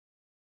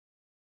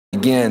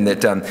begin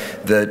that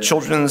the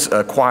children's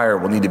choir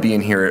will need to be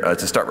in here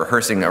to start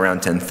rehearsing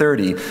around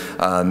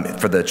 10:30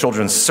 for the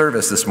children's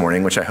service this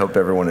morning, which I hope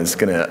everyone is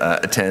going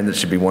to attend. It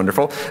should be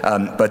wonderful.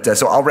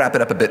 So I'll wrap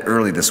it up a bit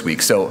early this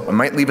week. So I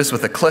might leave us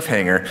with a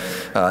cliffhanger.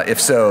 If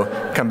so,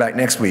 come back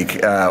next week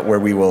where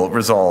we will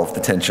resolve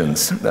the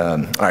tensions. All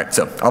right,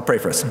 so I'll pray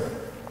for us.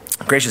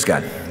 Gracious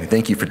God, we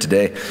thank you for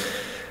today.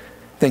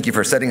 Thank you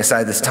for setting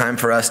aside this time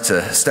for us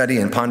to study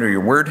and ponder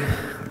your word.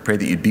 We pray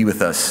that you'd be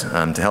with us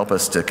to help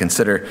us to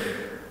consider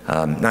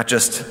not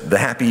just the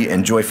happy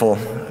and joyful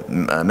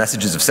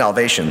messages of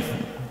salvation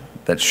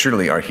that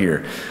surely are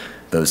here,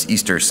 those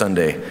Easter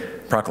Sunday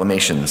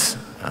proclamations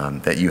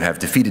that you have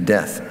defeated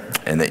death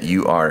and that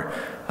you are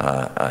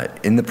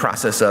in the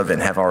process of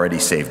and have already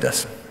saved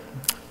us.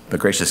 But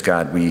gracious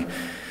God, we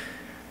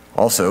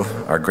also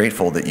are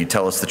grateful that you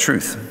tell us the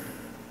truth,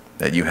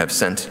 that you have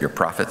sent your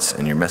prophets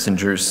and your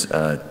messengers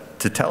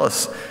to tell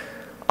us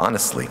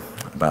honestly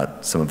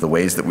about some of the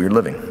ways that we're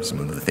living, some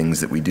of the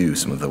things that we do,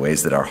 some of the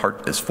ways that our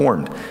heart is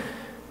formed.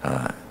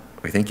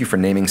 We thank you for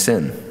naming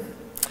sin.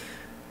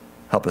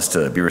 Help us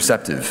to be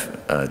receptive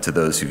to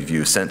those who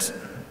you sent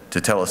to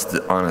tell us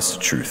the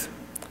honest truth,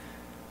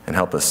 and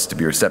help us to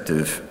be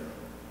receptive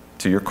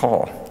to your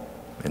call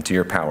and to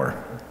your power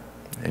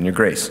and your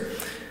grace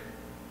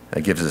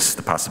that gives us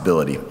the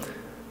possibility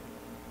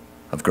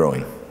of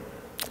growing.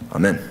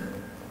 Amen.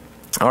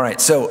 All right,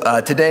 so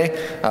today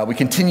we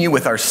continue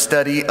with our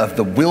study of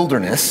the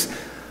wilderness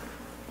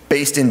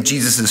based in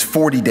Jesus'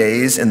 40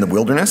 days in the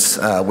wilderness,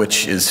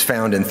 which is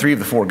found in 3 of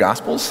the 4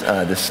 Gospels,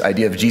 this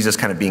idea of Jesus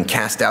kind of being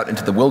cast out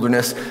into the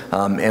wilderness.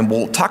 And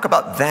we'll talk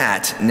about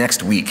that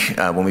next week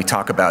when we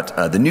talk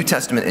about the New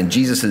Testament and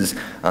Jesus'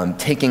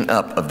 taking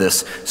up of this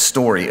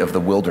story of the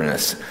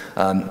wilderness.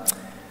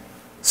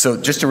 So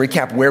just to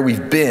recap where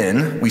we've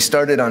been, we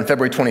started on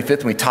February 25th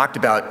and we talked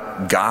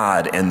about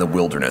God and the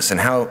wilderness and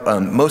how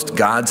most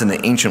gods in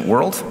the ancient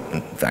world,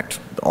 in fact,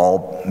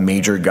 all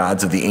major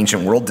gods of the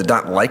ancient world did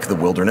not like the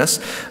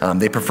wilderness.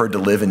 They preferred to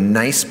live in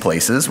nice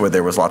places where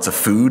there was lots of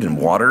food and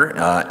water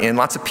and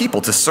lots of people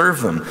to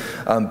serve them.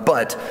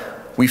 But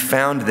we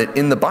found that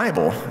in the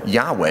Bible,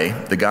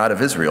 Yahweh, the God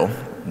of Israel,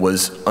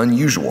 was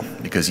unusual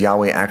because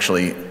Yahweh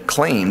actually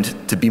claimed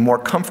to be more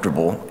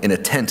comfortable in a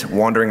tent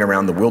wandering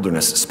around the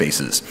wilderness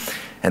spaces.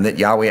 And that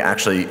Yahweh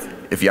actually,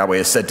 if Yahweh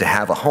is said to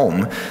have a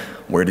home,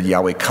 where did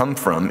Yahweh come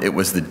from? It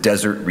was the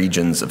desert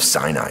regions of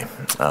Sinai.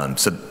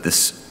 So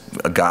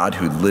a God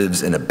who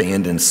lives in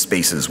abandoned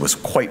spaces was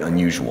quite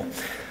unusual.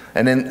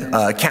 And then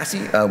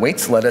Cassie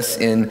Waits led us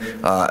in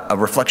a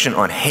reflection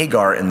on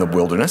Hagar in the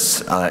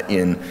wilderness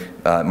in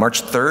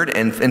March 3rd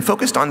and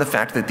focused on the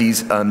fact that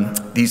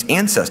these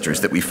ancestors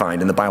that we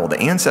find in the Bible,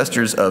 the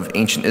ancestors of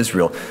ancient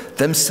Israel,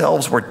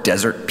 themselves were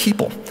desert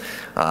people.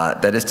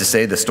 That is to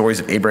say, the stories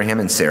of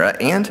Abraham and Sarah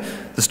and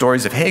the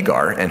stories of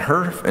Hagar and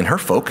her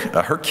folk,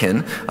 her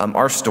kin,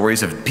 are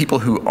stories of people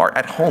who are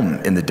at home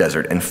in the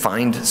desert and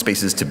find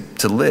spaces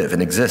to live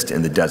and exist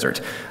in the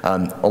desert,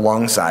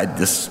 alongside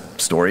this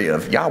story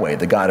of Yahweh,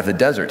 the God of the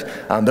desert.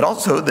 But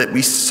also that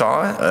we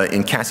saw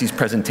in Cassie's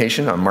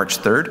presentation on March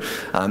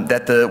 3rd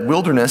that the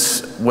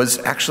wilderness was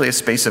actually a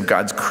space of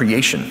God's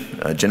creation.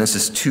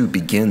 Genesis 2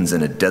 begins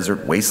in a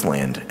desert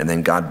wasteland, and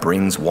then God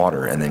brings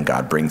water, and then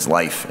God brings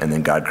life, and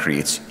then God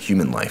creates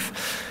human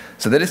life.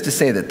 So that is to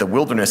say that the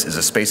wilderness is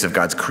a space of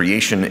God's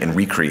creation and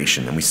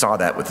recreation. And we saw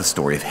that with the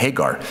story of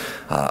Hagar,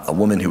 a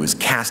woman who was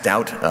cast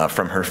out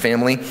from her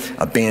family,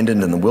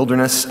 abandoned in the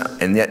wilderness,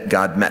 and yet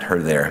God met her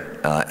there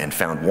and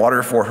found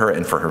water for her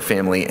and for her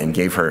family and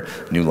gave her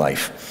new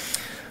life.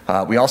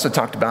 We also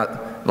talked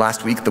about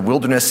last week the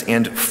wilderness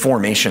and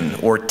formation,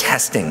 or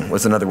testing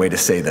was another way to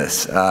say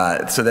this.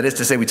 So that is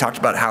to say, we talked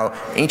about how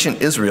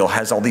ancient Israel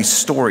has all these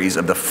stories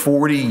of the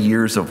 40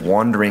 years of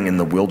wandering in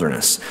the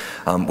wilderness,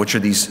 which are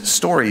these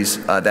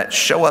stories that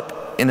show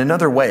up in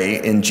another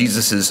way in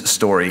Jesus'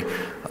 story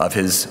of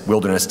his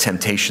wilderness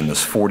temptation,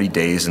 those 40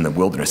 days in the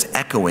wilderness,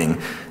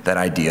 echoing that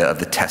idea of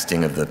the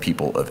testing of the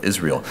people of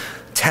Israel.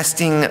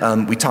 Testing,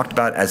 we talked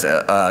about as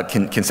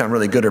can sound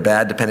really good or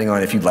bad, depending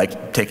on if you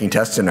like taking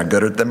tests and are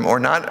good at them or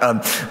not.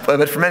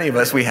 But for many of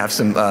us, we have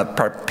some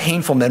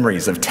painful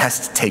memories of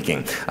test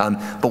taking.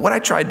 But what I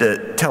tried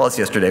to tell us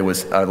yesterday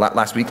was,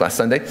 last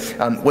Sunday,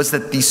 was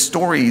that these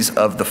stories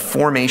of the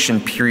formation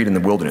period in the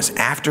wilderness,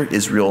 after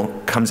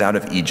Israel comes out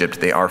of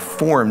Egypt, they are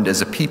formed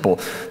as a people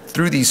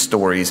through these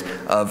stories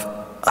of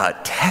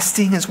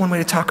testing is one way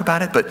to talk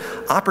about it, but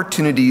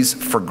opportunities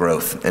for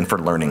growth and for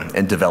learning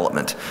and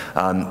development.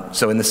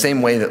 So in the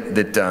same way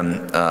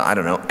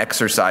that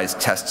exercise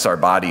tests our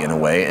body in a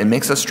way and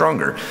makes us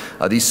stronger,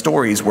 these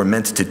stories were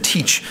meant to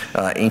teach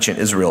ancient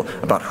Israel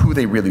about who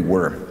they really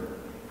were.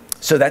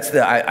 So that's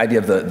the idea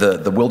of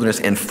the wilderness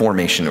and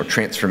formation or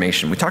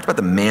transformation. We talked about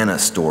the manna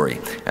story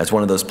as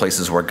one of those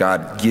places where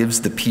God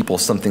gives the people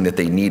something that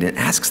they need and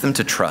asks them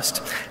to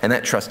trust, and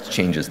that trust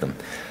changes them.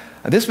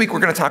 This week we're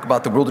going to talk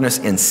about the wilderness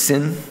and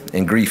sin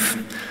and grief.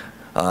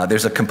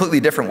 There's a completely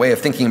different way of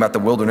thinking about the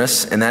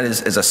wilderness, and that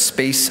is as a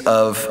space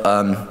of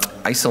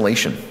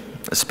isolation,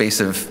 a space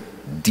of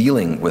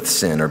dealing with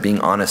sin or being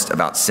honest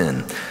about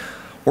sin.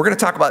 We're going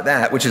to talk about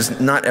that, which is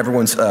not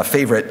everyone's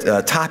favorite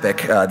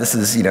topic. This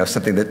is,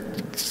 something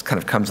that just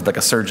kind of comes with like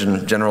a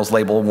Surgeon General's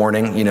label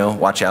warning,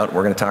 watch out.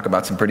 We're going to talk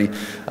about some pretty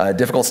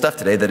difficult stuff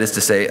today, that is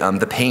to say,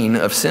 the pain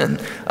of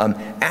sin.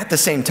 At the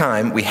same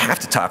time, we have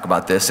to talk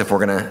about this if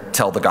we're going to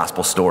tell the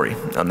gospel story.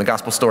 The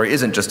gospel story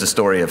isn't just a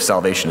story of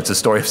salvation, it's a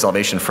story of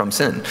salvation from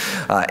sin.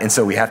 And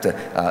so we have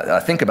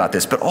to think about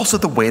this, but also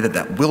the way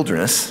that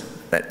wilderness,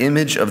 that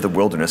image of the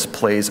wilderness,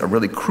 plays a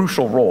really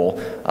crucial role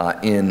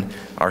in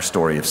our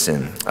story of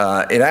sin.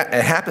 It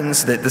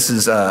happens that this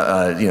is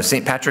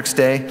St. Patrick's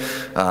Day.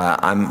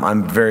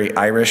 I'm very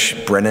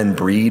Irish, Brennan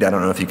breed. I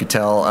don't know if you could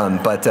tell,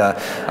 but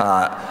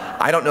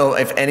I don't know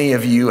if any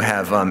of you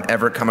have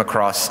ever come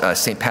across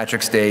St.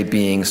 Patrick's Day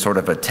being sort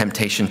of a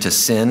temptation to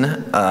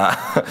sin.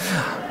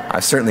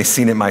 I've certainly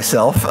seen it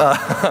myself,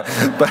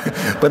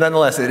 but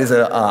nonetheless, it is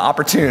an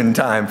opportune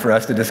time for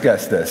us to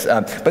discuss this.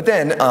 But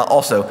then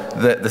also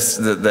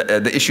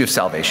the issue of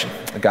salvation,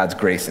 God's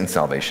grace in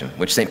salvation,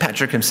 which St.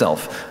 Patrick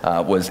himself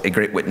was a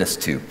great witness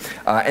to.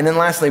 And then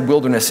lastly,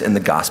 wilderness in the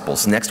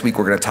Gospels. Next week,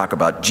 we're going to talk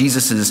about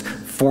Jesus's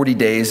 40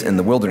 days in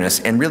the wilderness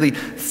and really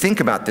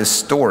think about this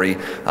story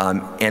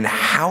and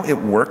how it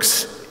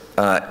works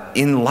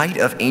in light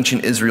of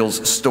ancient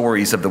Israel's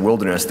stories of the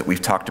wilderness that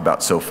we've talked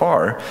about so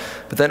far,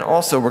 but then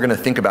also we're going to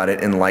think about it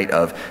in light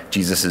of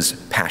Jesus'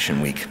 Passion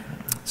Week.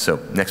 So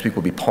next week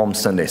will be Palm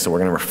Sunday, so we're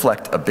going to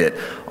reflect a bit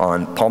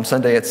on Palm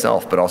Sunday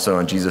itself, but also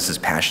on Jesus'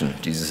 passion,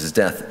 Jesus'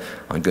 death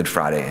on Good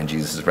Friday, and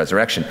Jesus'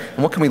 resurrection.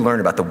 And what can we learn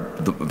about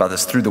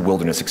this through the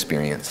wilderness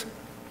experience?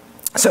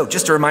 So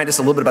just to remind us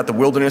a little bit about the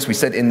wilderness, we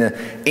said in the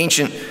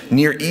ancient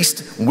Near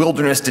East,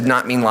 wilderness did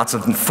not mean lots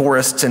of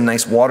forests and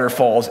nice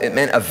waterfalls. It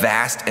meant a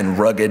vast and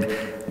rugged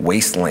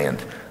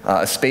wasteland,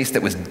 a space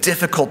that was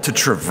difficult to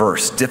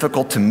traverse,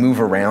 difficult to move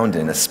around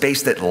in, a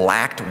space that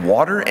lacked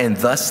water and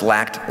thus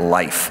lacked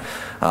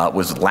life,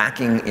 was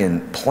lacking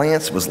in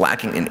plants, was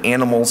lacking in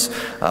animals,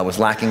 was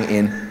lacking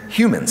in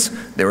humans.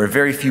 There were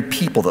very few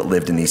people that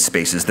lived in these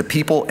spaces. The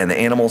people and the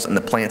animals and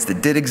the plants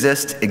that did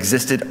exist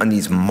existed on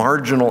these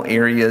marginal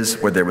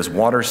areas where there was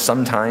water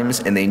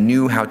sometimes, and they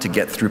knew how to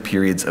get through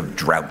periods of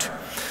drought.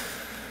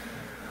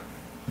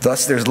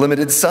 Thus, there's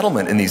limited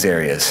settlement in these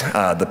areas.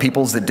 The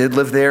peoples that did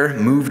live there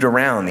moved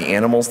around. The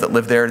animals that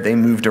lived there, they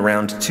moved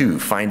around too,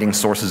 finding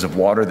sources of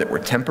water that were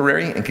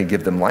temporary and could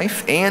give them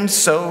life. And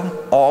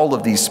so all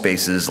of these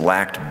spaces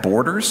lacked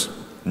borders.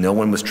 No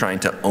one was trying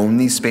to own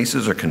these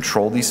spaces or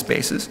control these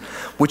spaces,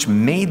 which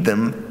made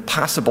them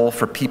possible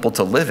for people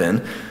to live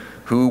in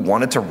who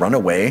wanted to run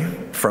away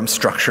from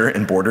structure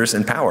and borders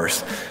and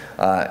powers,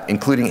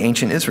 including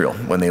ancient Israel.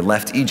 When they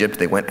left Egypt,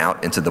 they went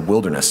out into the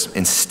wilderness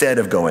instead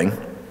of going,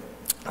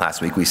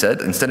 last week we said,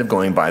 instead of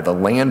going by the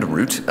land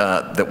route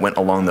that went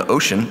along the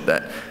ocean,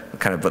 that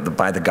kind of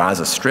by the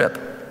Gaza Strip.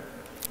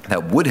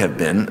 That would have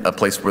been a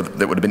place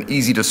that would have been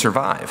easy to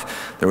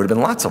survive. There would have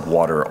been lots of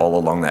water all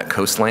along that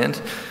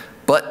coastland.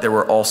 But there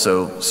were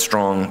also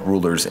strong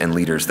rulers and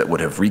leaders that would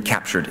have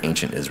recaptured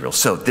ancient Israel.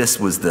 So this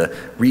was the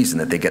reason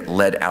that they get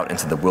led out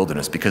into the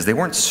wilderness, because they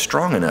weren't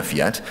strong enough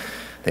yet.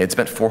 They had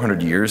spent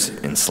 400 years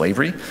in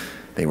slavery.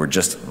 They were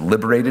just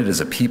liberated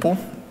as a people.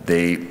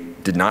 They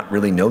did not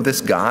really know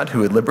this God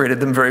who had liberated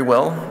them very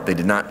well. They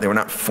were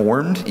not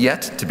formed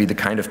yet to be the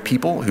kind of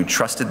people who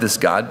trusted this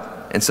God.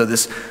 And so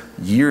this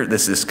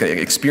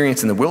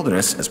experience in the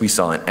wilderness, as we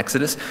saw in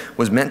Exodus,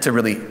 was meant to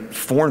really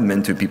form them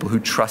into people who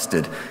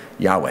trusted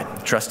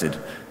Yahweh, trusted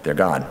their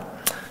God.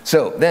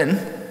 So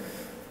then,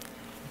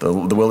 the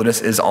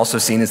wilderness is also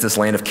seen as this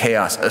land of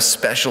chaos,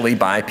 especially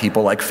by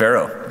people like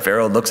Pharaoh.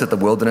 Pharaoh looks at the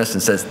wilderness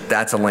and says,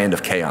 that's a land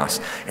of chaos.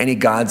 Any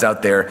gods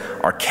out there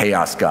are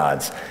chaos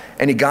gods.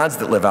 Any gods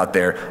that live out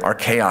there are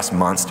chaos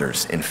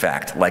monsters, in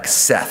fact, like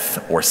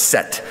Seth or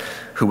Set,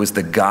 who was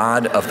the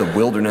god of the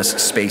wilderness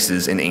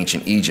spaces in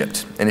ancient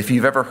Egypt. And if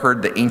you've ever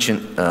heard the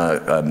ancient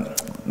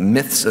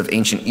myths of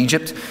ancient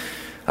Egypt,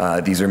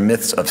 these are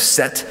myths of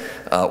Set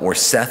or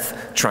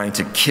Seth trying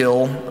to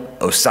kill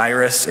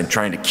Osiris and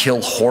trying to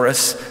kill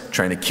Horus,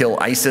 trying to kill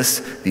Isis,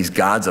 these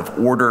gods of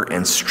order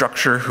and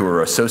structure who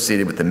are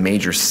associated with the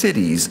major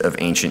cities of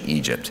ancient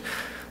Egypt.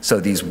 So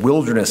these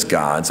wilderness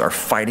gods are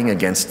fighting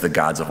against the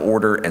gods of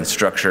order and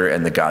structure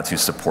and the gods who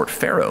support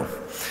Pharaoh.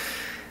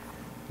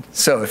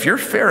 So if you're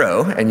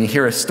Pharaoh and you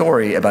hear a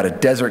story about a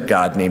desert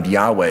god named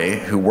Yahweh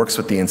who works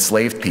with the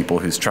enslaved people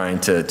who's trying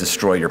to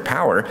destroy your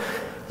power,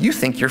 you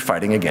think you're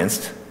fighting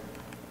against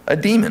a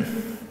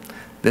demon.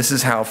 This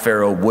is how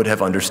Pharaoh would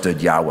have understood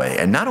Yahweh.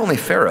 And not only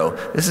Pharaoh,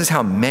 this is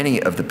how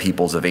many of the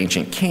peoples of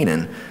ancient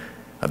Canaan,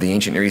 of the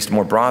ancient Near East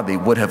more broadly,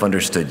 would have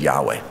understood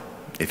Yahweh.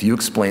 If you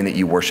explain that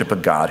you worship a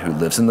God who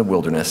lives in the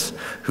wilderness,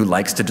 who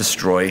likes to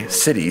destroy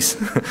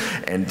cities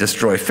and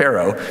destroy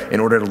Pharaoh in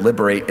order to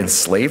liberate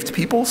enslaved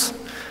peoples,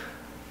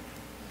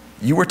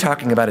 you were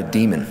talking about a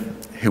demon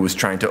who was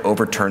trying to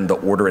overturn the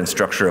order and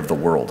structure of the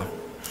world.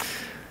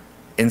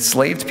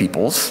 Enslaved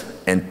peoples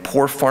and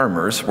poor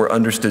farmers were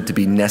understood to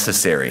be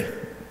necessary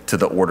to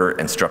the order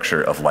and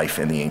structure of life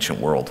in the ancient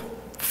world.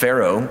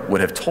 Pharaoh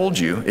would have told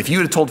you, if you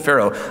had told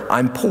Pharaoh,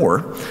 I'm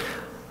poor,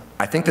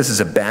 I think this is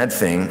a bad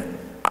thing,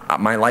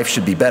 my life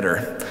should be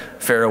better,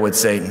 Pharaoh would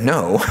say,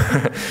 no,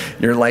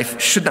 your life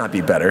should not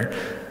be better,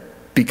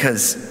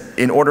 because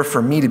in order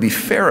for me to be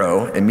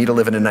Pharaoh and me to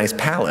live in a nice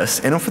palace,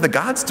 and for the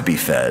gods to be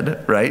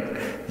fed, right,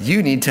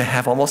 you need to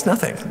have almost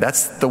nothing.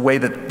 That's the way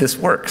that this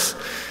works.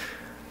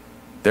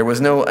 There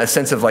was no a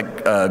sense of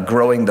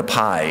growing the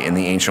pie in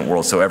the ancient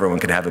world so everyone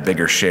could have a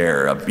bigger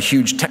share.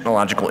 Huge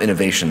technological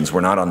innovations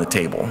were not on the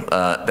table.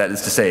 That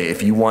is to say,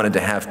 if you wanted to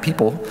have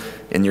people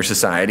in your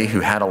society who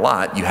had a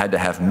lot, you had to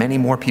have many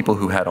more people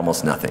who had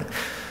almost nothing.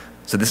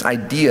 So this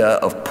idea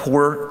of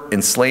poor,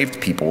 enslaved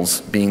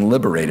peoples being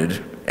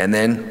liberated, and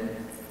then,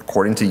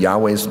 according to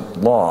Yahweh's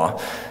law,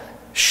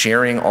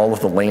 sharing all of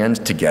the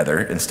land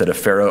together instead of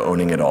Pharaoh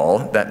owning it all,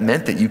 that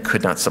meant that you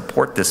could not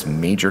support this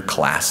major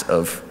class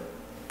of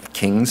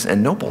kings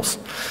and nobles.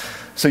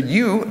 So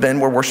you then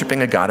were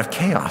worshiping a god of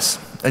chaos,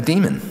 a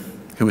demon,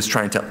 who was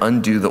trying to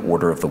undo the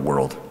order of the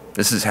world.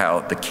 This is how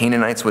the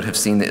Canaanites would have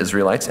seen the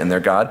Israelites and their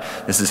God.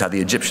 This is how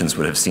the Egyptians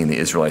would have seen the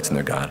Israelites and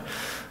their God.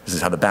 This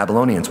is how the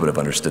Babylonians would have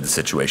understood the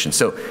situation.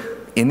 So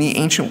in the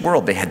ancient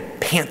world, they had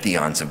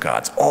pantheons of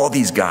gods, all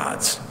these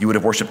gods. You would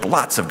have worshiped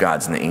lots of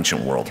gods in the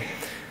ancient world.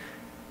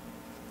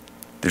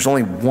 There's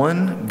only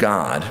one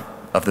God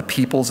of the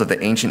peoples of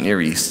the ancient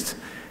Near East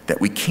that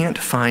we can't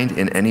find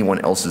in anyone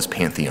else's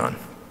pantheon.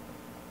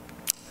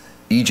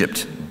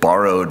 Egypt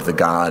borrowed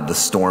the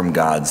storm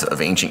gods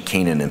of ancient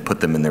Canaan and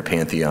put them in their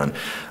pantheon.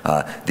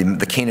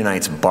 The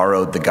Canaanites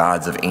borrowed the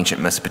gods of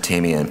ancient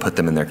Mesopotamia and put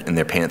them in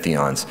their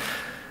pantheons.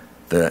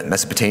 The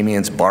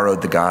Mesopotamians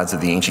borrowed the gods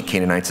of the ancient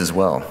Canaanites as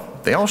well.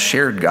 They all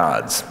shared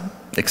gods,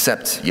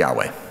 except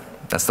Yahweh.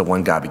 That's the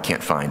one God we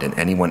can't find in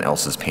anyone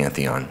else's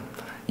pantheon.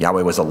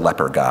 Yahweh was a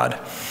leper god,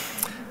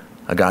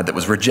 a god that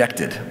was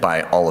rejected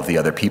by all of the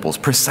other peoples,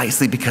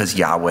 precisely because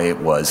Yahweh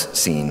was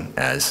seen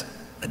as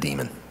a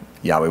demon.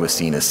 Yahweh was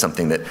seen as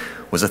something that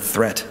was a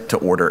threat to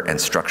order and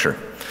structure.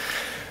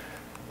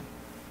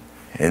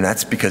 And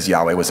that's because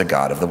Yahweh was a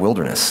god of the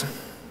wilderness,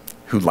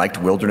 who liked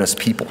wilderness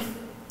people.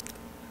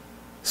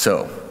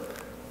 So,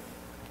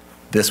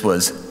 this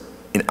was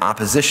in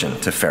opposition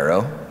to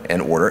Pharaoh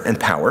and order and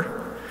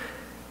power.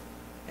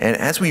 And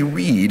as we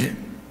read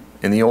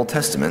in the Old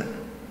Testament,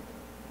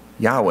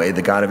 Yahweh,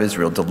 the God of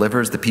Israel,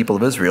 delivers the people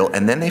of Israel,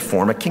 and then they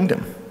form a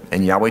kingdom.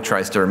 And Yahweh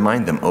tries to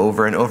remind them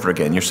over and over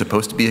again, you're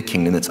supposed to be a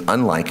kingdom that's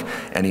unlike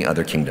any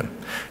other kingdom.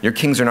 Your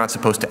kings are not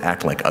supposed to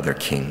act like other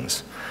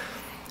kings.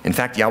 In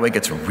fact, Yahweh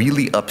gets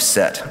really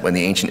upset when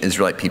the ancient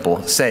Israelite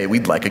people say,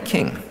 we'd like a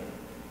king.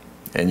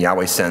 And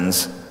Yahweh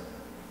sends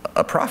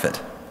a prophet,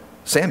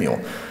 Samuel,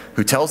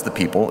 who tells the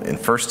people in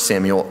 1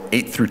 Samuel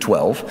 8 through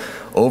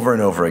 12, over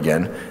and over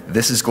again,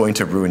 this is going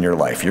to ruin your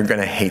life. You're going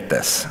to hate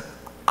this.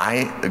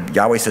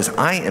 Yahweh says,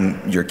 I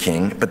am your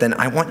king, but then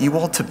I want you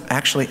all to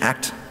actually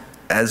act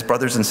as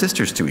brothers and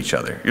sisters to each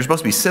other. You're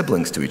supposed to be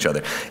siblings to each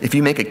other. If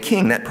you make a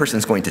king, that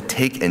person's going to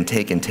take and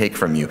take and take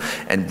from you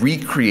and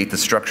recreate the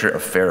structure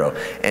of Pharaoh.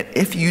 And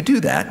if you do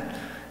that,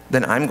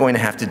 then I'm going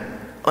to have to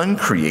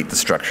uncreate the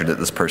structure that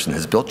this person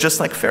has built,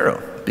 just like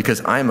Pharaoh,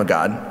 because I'm a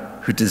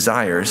God who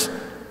desires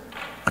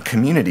a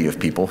community of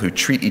people who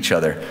treat each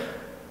other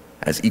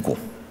as equal.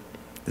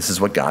 This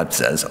is what God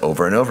says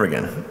over and over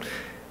again.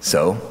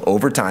 So,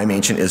 over time,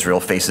 ancient Israel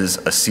faces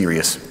a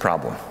serious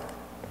problem.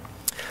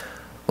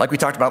 Like we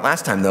talked about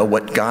last time, though,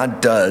 what God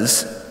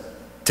does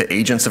to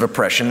agents of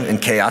oppression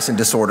and chaos and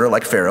disorder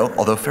like Pharaoh,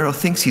 although Pharaoh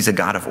thinks he's a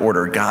God of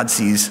order, God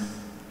sees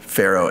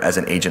Pharaoh as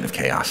an agent of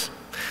chaos.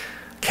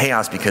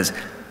 Chaos because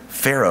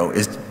Pharaoh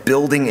is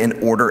building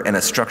an order and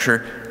a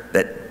structure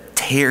that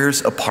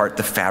tears apart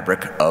the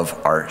fabric of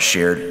our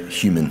shared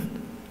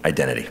human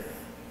identity,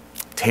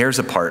 tears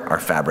apart our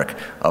fabric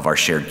of our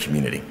shared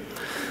community.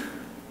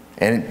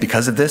 And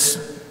because of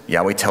this,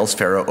 Yahweh tells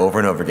Pharaoh over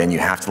and over again, you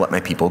have to let my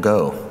people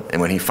go.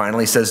 And when he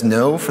finally says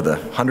no for the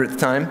 100th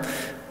time,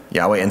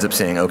 Yahweh ends up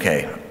saying,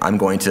 okay, I'm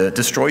going to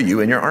destroy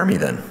you and your army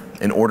then,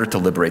 in order to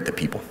liberate the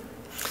people.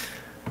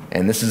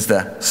 And this is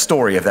the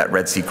story of that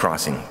Red Sea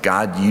crossing.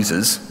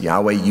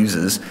 Yahweh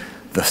uses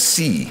the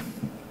sea,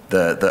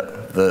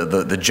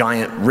 the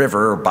giant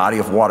river or body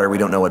of water. We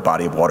don't know what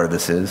body of water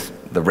this is.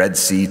 The Red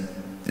Sea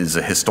is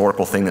a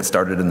historical thing that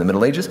started in the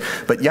Middle Ages.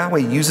 But Yahweh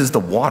uses the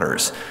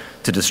waters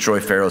to destroy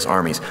Pharaoh's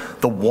armies.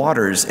 The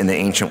waters in the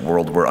ancient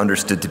world were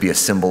understood to be a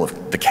symbol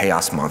of the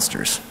chaos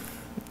monsters.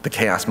 The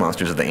chaos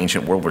monsters of the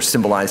ancient world were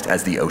symbolized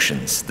as the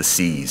oceans, the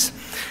seas.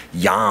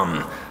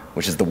 Yam,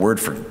 which is the word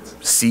for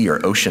sea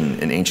or ocean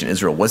in ancient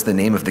Israel, was the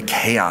name of the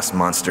chaos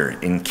monster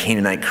in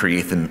Canaanite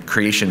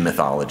creation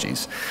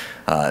mythologies.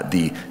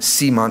 The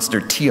sea monster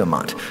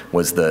Tiamat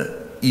was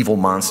the evil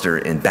monster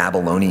in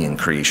Babylonian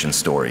creation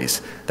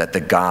stories that the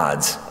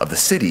gods of the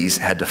cities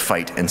had to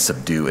fight and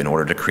subdue in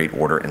order to create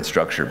order and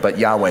structure. But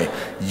Yahweh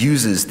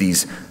uses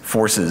these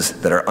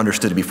forces that are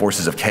understood to be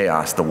forces of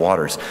chaos, the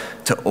waters,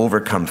 to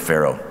overcome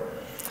Pharaoh,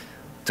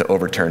 to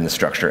overturn the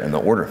structure and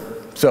the order.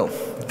 So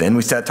then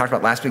we talked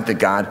about last week that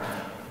God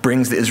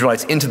brings the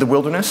Israelites into the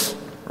wilderness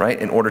right,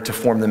 in order to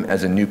form them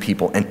as a new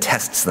people, and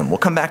tests them. We'll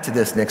come back to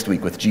this next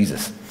week with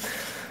Jesus.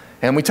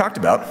 And we talked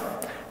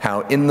about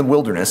how in the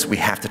wilderness we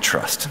have to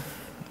trust.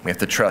 We have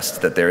to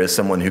trust that there is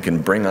someone who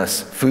can bring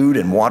us food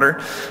and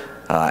water,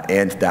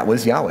 and that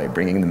was Yahweh,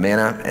 bringing the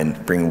manna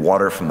and bringing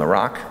water from the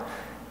rock.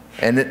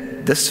 And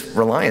that this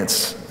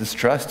reliance, this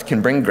trust,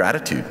 can bring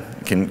gratitude,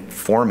 can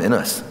form in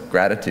us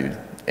gratitude,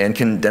 and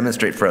can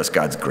demonstrate for us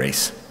God's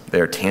grace.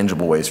 There are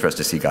tangible ways for us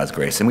to see God's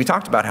grace. And we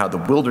talked about how the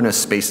wilderness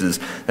spaces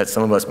that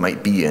some of us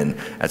might be in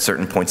at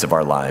certain points of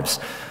our lives,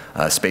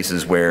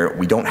 spaces where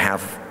we don't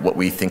have what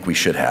we think we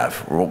should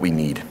have or what we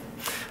need,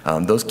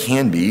 those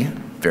can be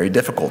very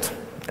difficult,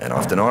 and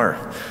often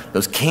are.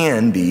 Those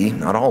can be,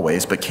 not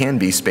always, but can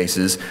be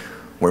spaces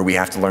where we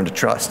have to learn to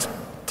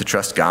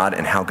trust God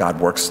and how God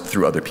works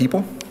through other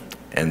people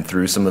and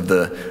through some of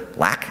the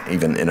lack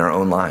even in our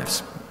own lives,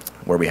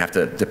 where we have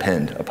to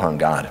depend upon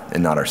God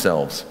and not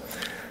ourselves.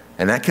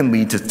 And that can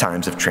lead to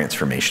times of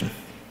transformation.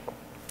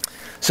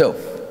 So,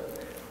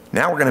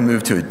 now we're going to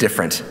move to a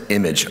different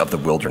image of the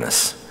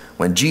wilderness.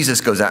 When Jesus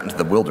goes out into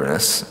the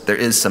wilderness, there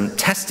is some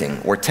testing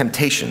or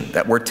temptation.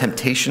 That word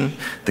temptation,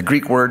 the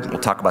Greek word, we'll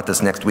talk about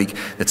this next week,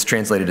 it's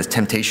translated as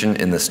temptation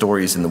in the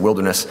stories in the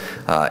wilderness,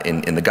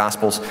 in the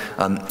Gospels.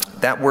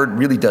 That word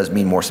really does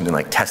mean more something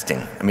like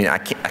testing. I mean,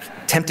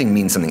 tempting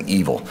means something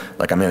evil,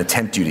 like I'm going to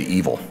tempt you to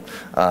evil.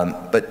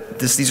 But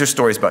these are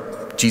stories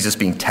about Jesus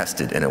being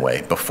tested in a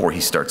way before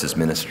he starts his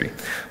ministry.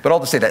 But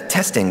all to say that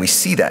testing, we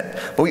see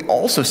that. But we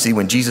also see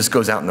when Jesus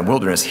goes out in the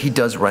wilderness, he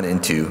does run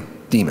into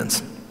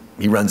demons.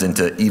 He runs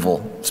into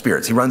evil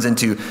spirits. He runs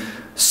into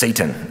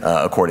Satan,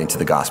 according to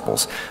the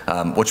Gospels,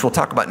 which we'll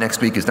talk about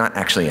next week is not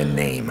actually a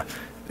name.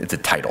 It's a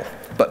title.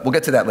 But we'll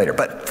get to that later.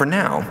 But for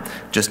now,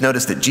 just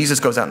notice that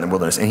Jesus goes out in the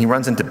wilderness and he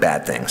runs into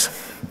bad things,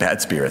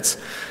 bad spirits.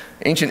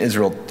 Ancient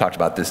Israel talked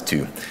about this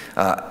too.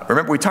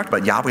 Remember, we talked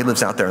about Yahweh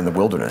lives out there in the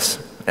wilderness,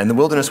 and the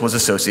wilderness was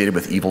associated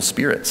with evil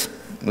spirits.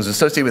 It was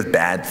associated with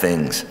bad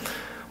things.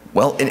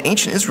 Well, in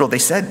ancient Israel, they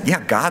said,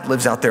 yeah, God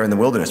lives out there in the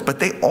wilderness.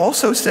 But they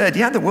also said,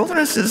 yeah, the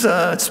wilderness is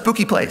a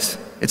spooky place.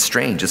 It's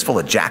strange. It's full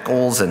of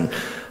jackals and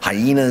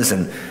hyenas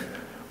and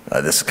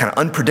this kind of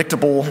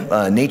unpredictable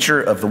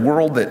nature of the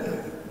world that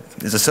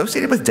is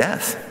associated with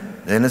death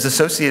and is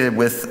associated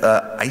with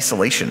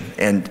isolation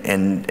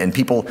and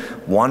people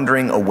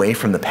wandering away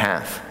from the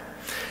path.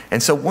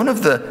 And so one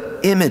of the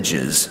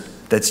images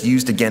that's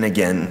used again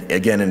and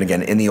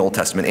again in the Old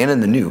Testament and in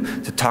the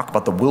New to talk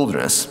about the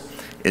wilderness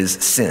is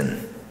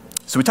sin.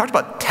 So we talked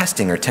about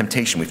testing or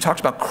temptation. We've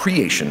talked about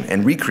creation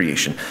and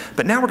recreation.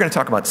 But now we're going to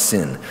talk about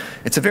sin.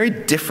 It's a very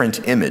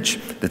different image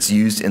that's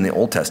used in the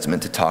Old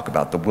Testament to talk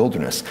about the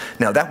wilderness.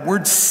 Now, that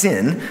word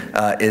sin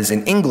is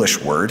an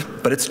English word,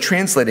 but it's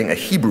translating a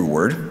Hebrew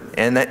word.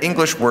 And that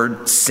English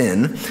word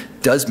sin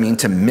does mean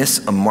to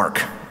miss a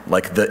mark.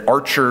 Like the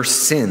archer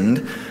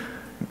sinned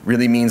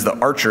really means the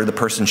archer, the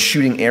person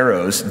shooting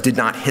arrows, did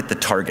not hit the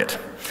target.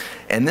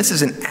 And this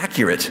is an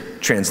accurate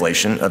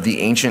translation of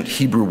the ancient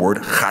Hebrew word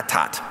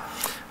chatat.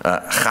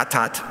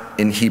 Chatat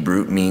in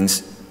Hebrew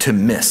means to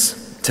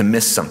miss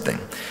something.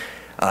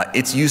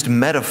 It's used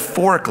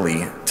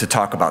metaphorically to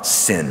talk about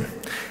sin.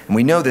 And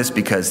we know this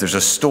because there's a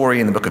story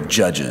in the book of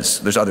Judges.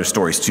 There's other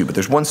stories too, but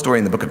there's one story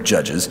in the book of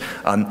Judges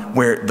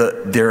where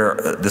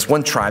this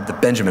one tribe, the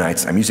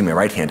Benjaminites, I'm using my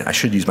right hand, I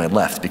should use my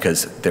left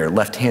because they're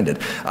left-handed.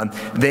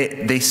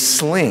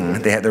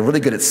 They're really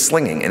good at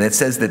slinging, and it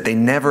says that they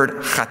never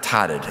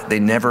chatated, they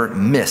never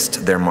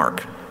missed their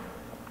mark.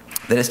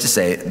 That is to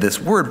say, this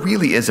word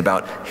really is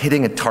about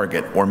hitting a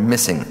target or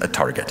missing a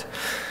target.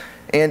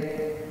 And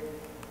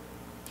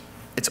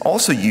it's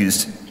also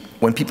used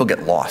when people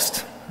get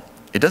lost.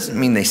 It doesn't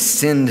mean they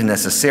sinned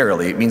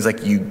necessarily. It means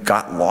like you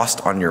got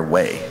lost on your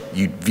way.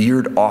 You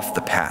veered off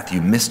the path.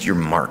 You missed your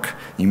mark.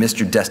 You missed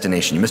your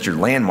destination. You missed your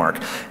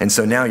landmark. And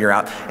so now you're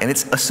out. And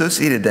it's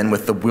associated then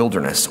with the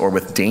wilderness or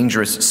with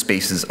dangerous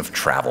spaces of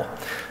travel.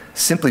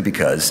 Simply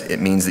because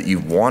it means that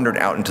you've wandered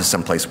out into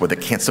some place where they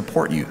can't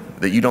support you,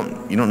 that you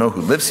don't know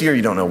who lives here,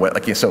 you don't know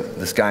what, so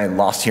this guy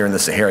lost here in the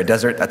Sahara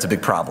Desert, that's a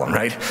big problem,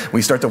 right?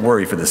 We start to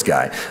worry for this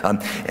guy.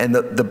 And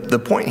the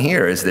point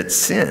here is that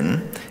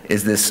sin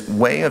is this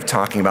way of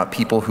talking about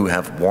people who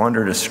have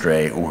wandered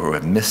astray or who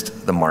have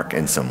missed the mark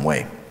in some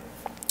way.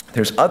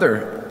 There's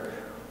other,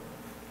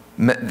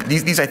 I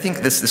think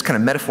this kind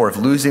of metaphor of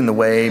losing the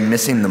way,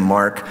 missing the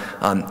mark,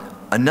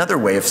 another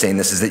way of saying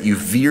this is that you've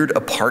veered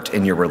apart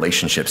in your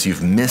relationships.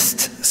 You've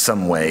missed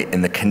some way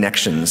in the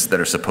connections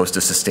that are supposed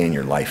to sustain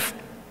your life.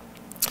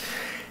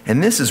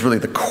 And this is really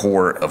the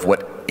core of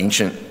what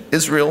ancient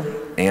Israel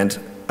and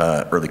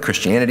early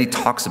Christianity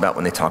talks about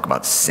when they talk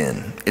about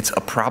sin. It's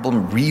a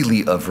problem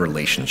really of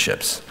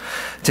relationships.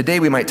 Today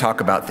we might talk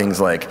about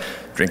things like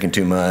drinking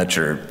too much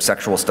or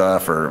sexual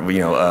stuff or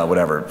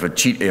whatever,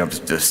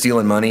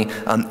 stealing money.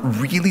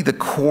 Really the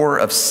core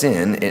of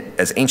sin,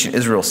 as ancient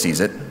Israel sees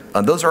it,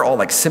 those are all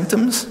like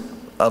symptoms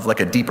of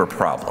like a deeper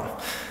problem.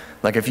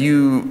 Like if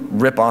you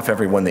rip off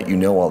everyone that you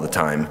know all the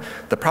time,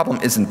 the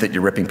problem isn't that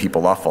you're ripping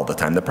people off all the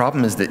time. The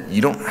problem is that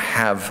you don't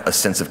have a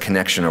sense of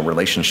connection or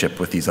relationship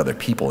with these other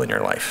people in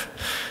your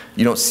life.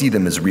 You don't see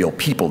them as real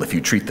people if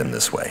you treat them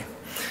this way.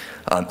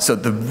 So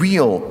the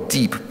real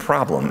deep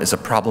problem is a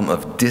problem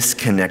of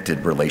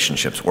disconnected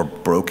relationships or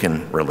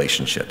broken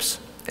relationships.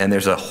 And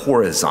there's a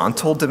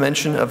horizontal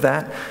dimension of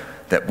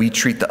that we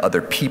treat the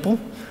other people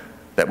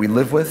that we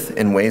live with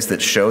in ways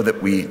that show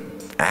that we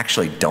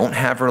actually don't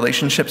have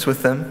relationships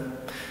with them.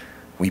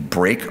 We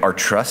break our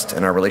trust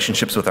and our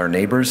relationships with our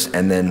neighbors,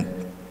 and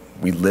then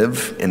we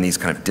live in these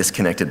kind of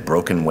disconnected,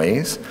 broken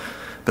ways.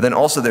 But then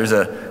also there's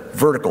a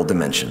vertical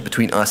dimension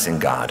between us and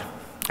God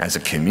as a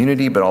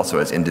community, but also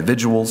as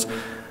individuals,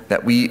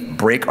 that we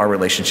break our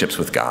relationships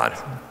with God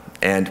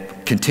and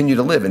continue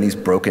to live in these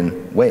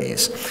broken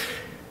ways.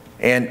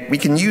 And we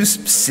can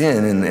use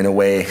sin in a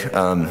way,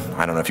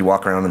 I don't know, if you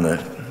walk around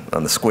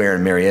on the square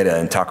in Marietta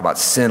and talk about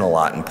sin a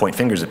lot and point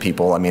fingers at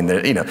people, I mean,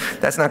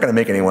 that's not going to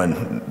make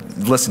anyone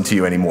listen to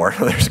you anymore.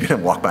 They're just going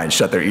to walk by and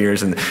shut their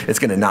ears, and it's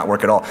going to not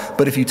work at all.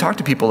 But if you talk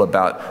to people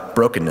about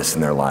brokenness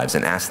in their lives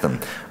and ask them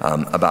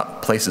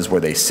about places where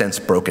they sense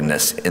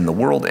brokenness in the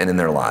world and in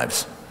their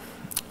lives,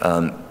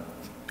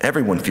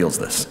 everyone feels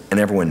this, and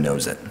everyone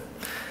knows it.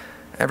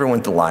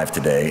 Everyone alive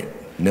today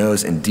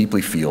knows and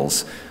deeply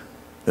feels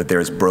that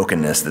there is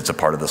brokenness that's a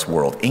part of this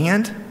world.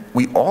 And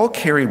we all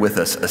carry with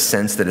us a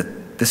sense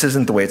that this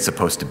isn't the way it's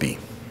supposed to be,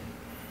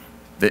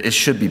 that it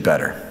should be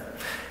better,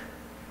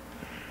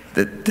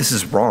 that this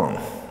is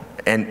wrong.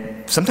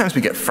 And sometimes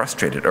we get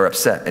frustrated or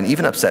upset, and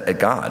even upset at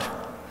God.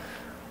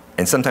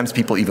 And sometimes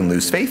people even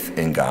lose faith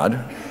in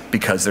God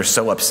because they're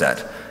so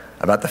upset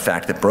about the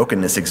fact that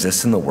brokenness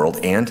exists in the world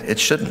and it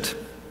shouldn't.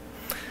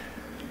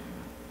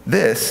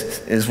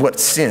 This is what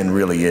sin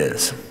really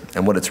is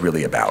and what it's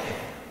really about.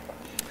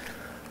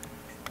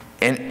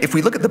 And if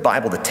we look at the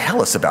Bible to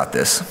tell us about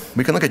this,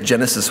 we can look at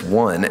Genesis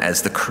 1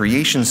 as the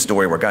creation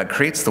story where God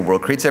creates the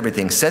world, creates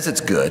everything, says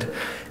it's good,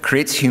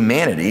 creates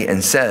humanity,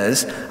 and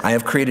says, I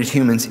have created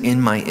humans in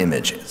my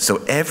image. So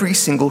every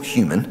single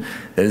human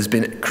that has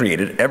been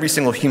created, every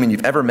single human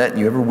you've ever met and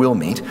you ever will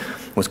meet,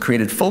 was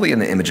created fully in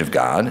the image of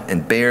God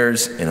and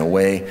bears, in a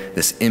way,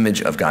 this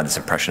image of God, this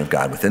impression of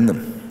God within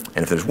them.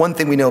 And if there's one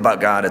thing we know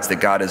about God, it's that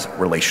God is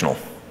relational.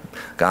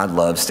 God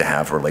loves to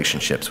have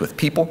relationships with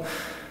people.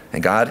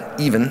 And God,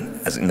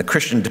 even as in the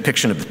Christian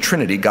depiction of the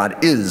Trinity,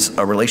 God is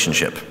a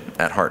relationship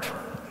at heart.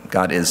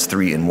 God is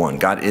three in one.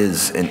 God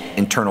is an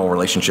internal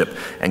relationship.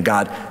 And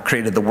God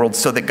created the world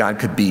so that God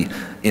could be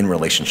in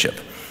relationship.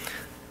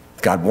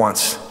 God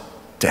wants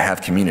to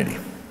have community.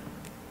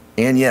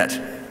 And yet,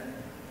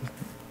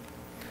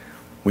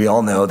 we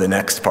all know the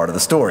next part of the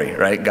story,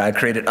 right? God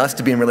created us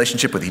to be in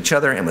relationship with each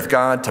other and with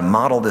God, to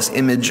model this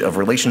image of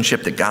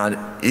relationship that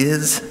God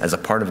is as a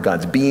part of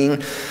God's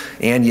being,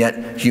 and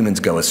yet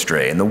humans go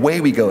astray. And the way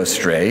we go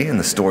astray in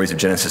the stories of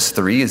Genesis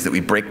 3 is that we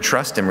break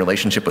trust in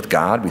relationship with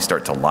God. We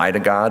start to lie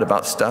to God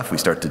about stuff. We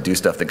start to do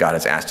stuff that God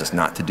has asked us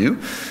not to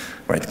do,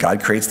 right?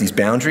 God creates these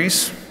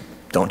boundaries.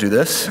 Don't do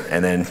this.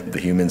 And then the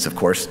humans, of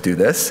course, do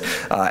this.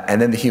 And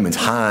then the humans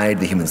hide.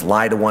 The humans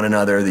lie to one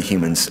another. The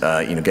humans,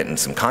 get in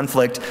some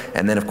conflict.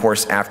 And then, of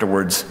course,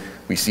 afterwards,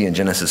 we see in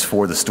Genesis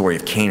 4 the story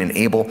of Cain and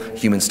Abel.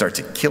 Humans start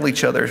to kill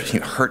each other,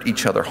 hurt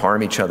each other,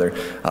 harm each other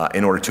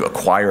in order to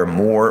acquire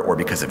more, or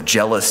because of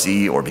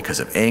jealousy, or because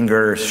of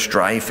anger,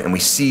 strife. And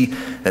we see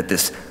that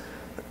this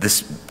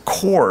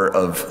core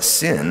of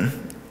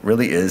sin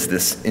really is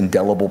this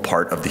indelible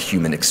part of the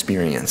human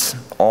experience.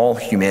 All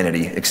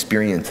humanity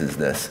experiences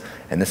this,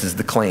 and this is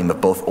the claim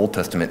of both Old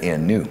Testament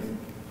and New.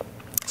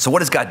 So what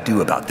does God do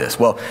about this?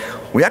 Well,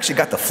 we actually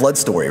got the flood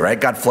story, right?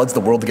 God floods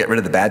the world to get rid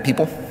of the bad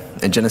people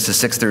in Genesis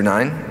 6 through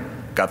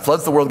 9. God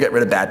floods the world to get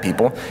rid of bad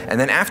people, and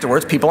then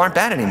afterwards, people aren't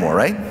bad anymore,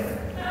 right?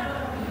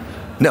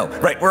 No,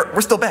 right,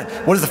 we're still bad.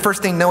 What is the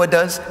first thing Noah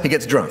does? He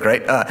gets drunk,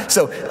 right?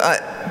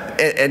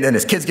 And then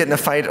his kids get in a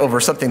fight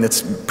over something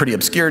that's pretty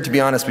obscure, to be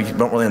honest. We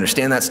don't really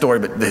understand that story,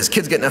 but his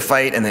kids get in a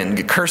fight and then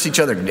curse each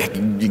other.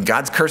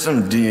 God's curse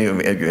them.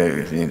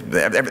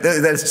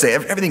 That is to say,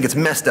 everything gets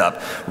messed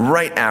up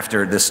right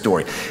after this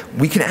story.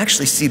 We can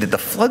actually see that the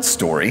flood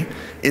story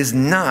is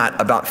not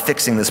about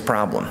fixing this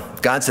problem.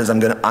 God says,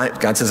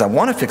 I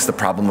want to fix the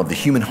problem of the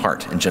human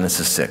heart in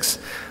Genesis 6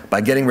 by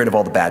getting rid of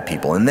all the bad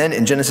people. And then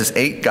in Genesis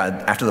 8,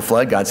 after the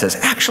flood, God says,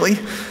 actually,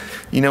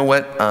 you know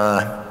what?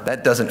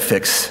 That doesn't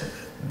fix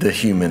the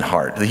human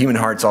heart. The human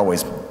heart's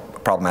always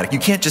problematic. You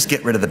can't just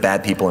get rid of the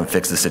bad people and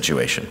fix the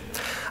situation.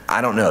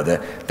 I don't know.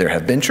 There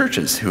have been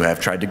churches who have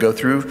tried to go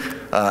through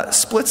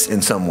splits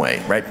in some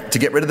way, right, to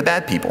get rid of the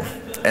bad people.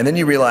 And then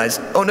you realize,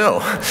 oh no,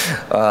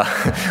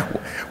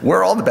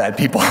 we're all the bad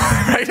people,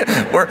 right?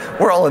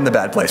 We're all in the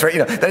bad place,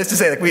 right? That is to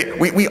say, like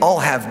we all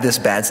have this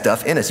bad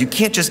stuff in us. You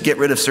can't just get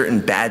rid of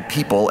certain bad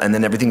people and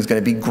then everything's going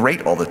to be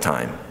great all the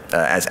time.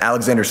 As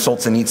Alexander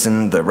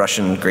Solzhenitsyn, the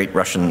great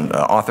Russian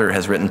author,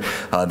 has written,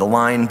 the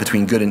line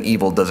between good and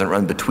evil doesn't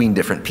run between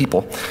different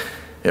people.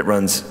 It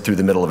runs through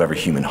the middle of every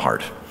human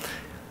heart.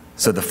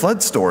 So the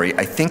flood story,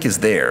 I think, is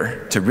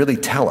there to really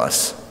tell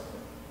us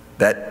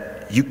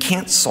that you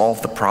can't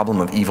solve the problem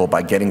of evil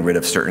by getting rid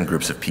of certain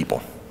groups of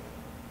people.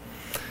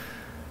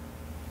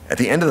 At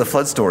the end of the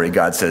flood story,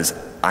 God says,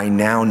 I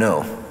now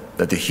know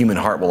that the human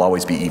heart will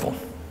always be evil.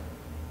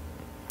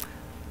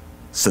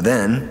 So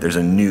then there's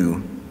a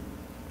new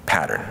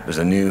pattern. There's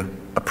a new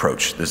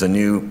approach. There's a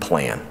new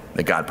plan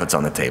that God puts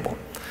on the table.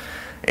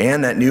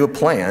 And that new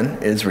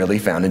plan is really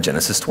found in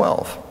Genesis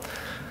 12.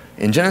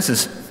 In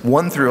Genesis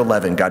 1 through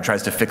 11, God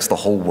tries to fix the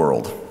whole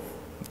world,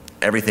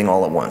 everything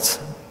all at once.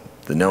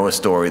 The Noah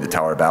story, the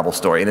Tower of Babel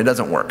story, and it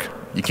doesn't work.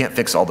 You can't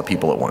fix all the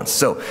people at once.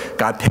 So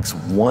God picks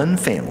one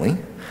family,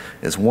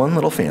 this one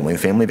little family, the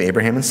family of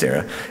Abraham and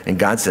Sarah, and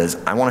God says,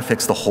 I want to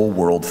fix the whole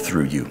world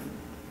through you.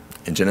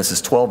 In Genesis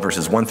 12,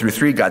 verses 1 through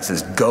 3, God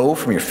says, go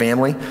from your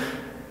family,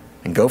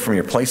 and go from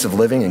your place of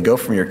living, and go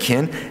from your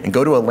kin, and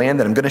go to a land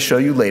that I'm going to show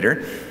you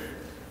later,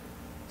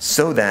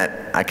 so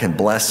that I can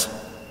bless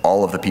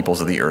all of the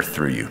peoples of the earth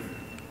through you.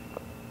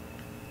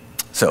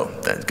 So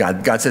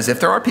God says, if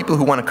there are people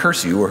who want to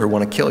curse you or who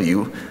want to kill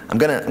you, I'm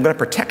going to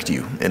protect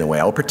you in a way.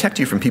 I'll protect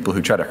you from people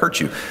who try to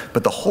hurt you.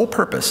 But the whole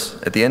purpose,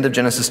 at the end of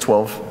Genesis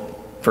 12,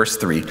 verse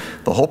 3,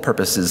 the whole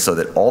purpose is so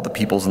that all the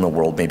peoples in the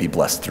world may be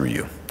blessed through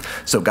you.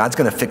 So God's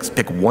going to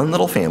pick one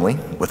little family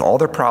with all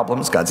their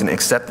problems. God's going to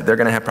accept that they're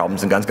going to have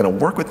problems, and God's going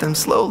to work with them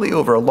slowly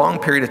over a long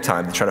period of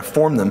time to try to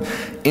form them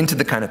into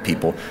the kind of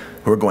people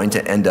who are going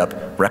to end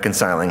up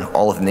reconciling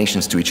all of the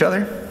nations to each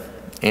other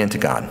and to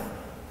God.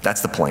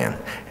 That's the plan.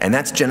 And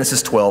that's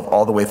Genesis 12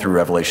 all the way through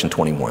Revelation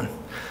 21.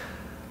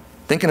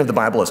 Thinking of the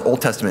Bible as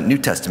Old Testament, New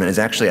Testament is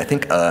actually, I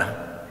think,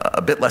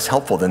 a bit less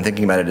helpful than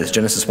thinking about it as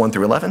Genesis 1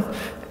 through 11,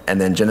 and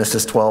then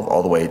Genesis 12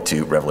 all the way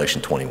to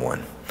Revelation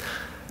 21.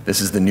 This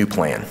is the new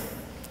plan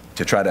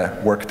to try to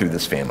work through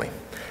this family.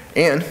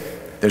 And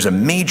there's a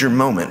major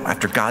moment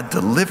after God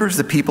delivers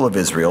the people of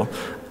Israel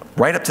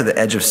right up to the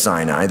edge of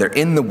Sinai. They're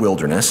in the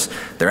wilderness.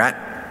 They're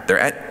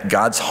at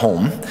God's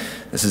home.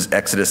 This is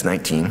Exodus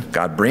 19.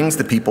 God brings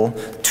the people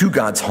to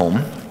God's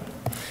home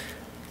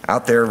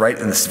out there right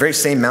in this very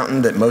same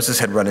mountain that Moses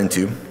had run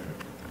into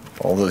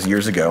all those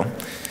years ago.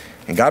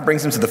 And God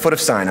brings them to the foot of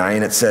Sinai,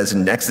 and it says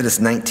in Exodus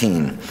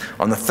 19,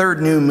 on the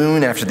third new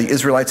moon after the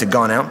Israelites had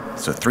gone out,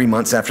 so 3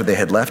 months after they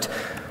had left,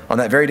 on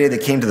that very day they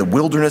came to the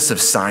wilderness of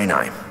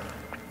Sinai.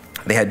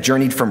 They had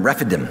journeyed from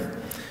Rephidim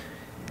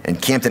and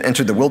camped and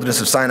entered the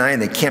wilderness of Sinai,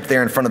 and they camped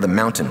there in front of the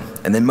mountain.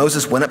 And then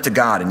Moses went up to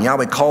God, and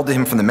Yahweh called to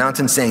him from the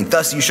mountain, saying,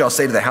 thus you shall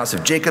say to the house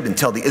of Jacob and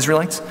tell the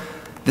Israelites,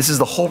 this is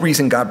the whole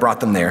reason God brought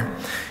them there.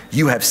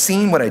 You have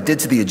seen what I did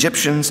to the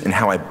Egyptians and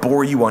how I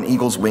bore you on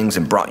eagle's wings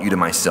and brought you to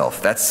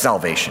myself. That's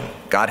salvation.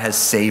 God has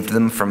saved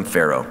them from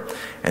Pharaoh,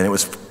 and it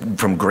was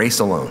from grace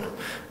alone.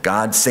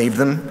 God saved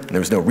them, and there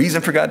was no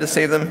reason for God to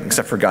save them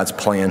except for God's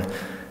plan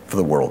for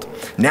the world.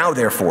 Now,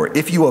 therefore,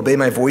 if you obey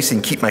my voice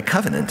and keep my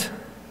covenant,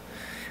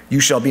 you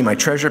shall be my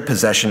treasured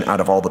possession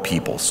out of all the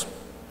peoples.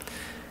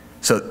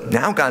 So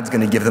now God's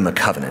going to give them a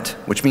covenant,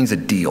 which means a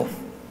deal.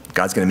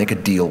 God's going to make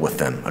a deal with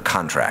them, a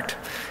contract.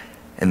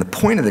 And the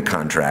point of the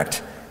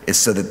contract is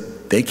so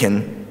that they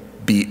can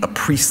be a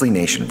priestly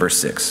nation. Verse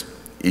 6.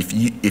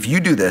 If you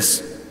do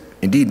this,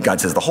 indeed, God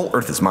says, the whole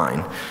earth is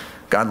mine.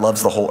 God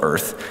loves the whole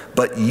earth.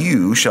 But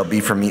you shall be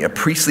for me a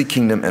priestly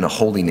kingdom and a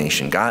holy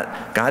nation.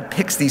 God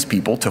picks these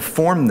people to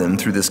form them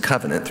through this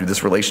covenant, through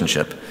this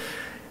relationship,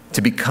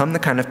 to become the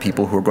kind of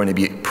people who are going to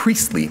be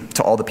priestly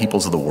to all the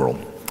peoples of the world.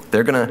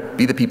 They're going to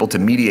be the people to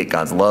mediate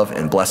God's love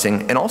and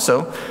blessing, and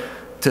also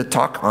to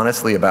talk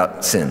honestly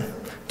about sin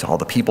to all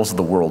the peoples of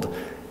the world,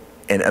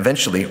 and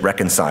eventually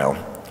reconcile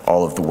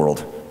all of the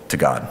world to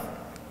God.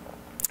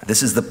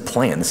 This is the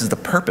plan. This is the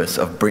purpose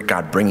of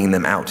God bringing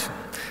them out.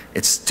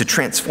 It's to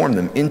transform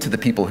them into the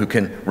people who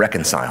can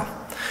reconcile.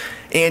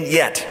 And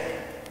yet,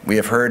 we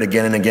have heard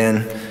again and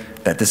again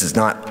that this is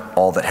not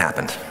all that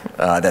happened,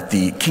 that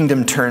the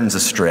kingdom turns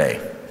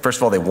astray. First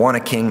of all, they want a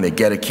king, they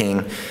get a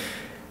king,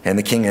 and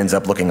the king ends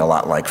up looking a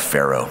lot like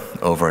Pharaoh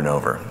over and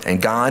over.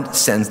 And God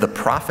sends the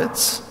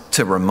prophets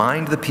to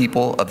remind the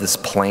people of this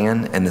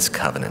plan and this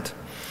covenant.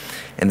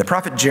 And the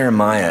prophet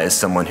Jeremiah is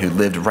someone who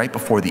lived right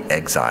before the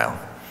exile,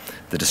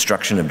 the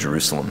destruction of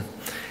Jerusalem.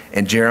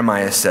 And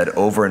Jeremiah said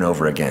over and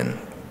over again,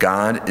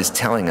 God is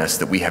telling us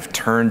that we have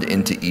turned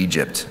into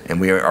Egypt, and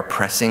we are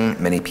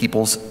oppressing many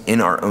peoples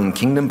in our own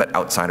kingdom, but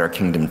outside our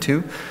kingdom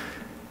too.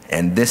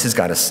 And this has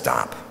got to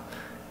stop,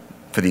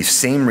 for the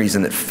same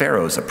reason that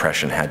Pharaoh's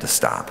oppression had to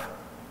stop.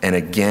 And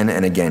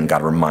again,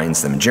 God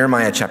reminds them. In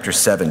Jeremiah chapter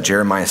 7,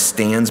 Jeremiah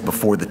stands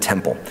before the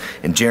temple,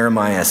 and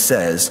Jeremiah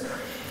says,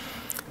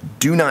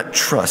 do not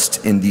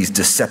trust in these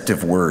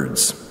deceptive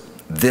words.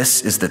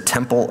 This is the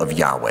temple of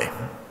Yahweh.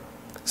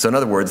 So in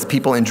other words, the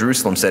people in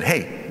Jerusalem said,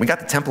 hey, we got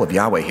the temple of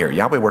Yahweh here.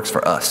 Yahweh works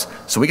for us,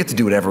 so we get to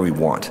do whatever we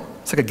want.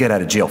 It's like a get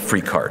out of jail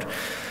free card.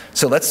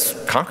 So let's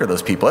conquer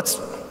those people.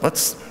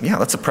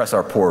 Let's oppress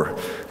our poor.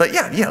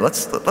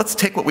 Let's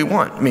take what we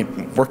want. I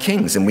mean, we're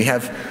kings, and we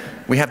have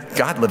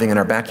God living in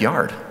our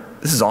backyard.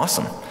 This is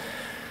awesome.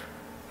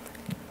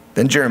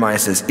 Then Jeremiah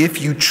says,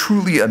 if you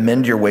truly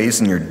amend your ways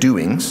and your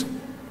doings,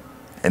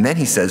 and then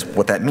he says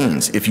what that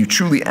means. If you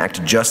truly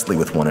act justly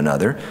with one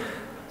another,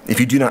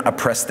 if you do not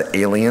oppress the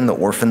alien, the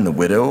orphan, the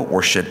widow,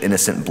 or shed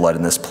innocent blood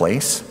in this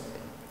place,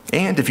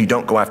 and if you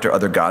don't go after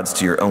other gods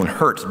to your own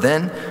hurt,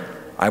 then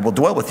I will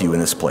dwell with you in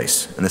this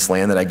place, in this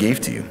land that I gave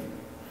to you.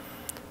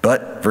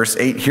 But, verse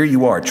 8, here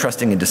you are,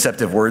 trusting in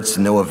deceptive words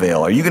to no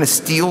avail. Are you going to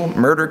steal,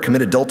 murder,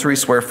 commit adultery,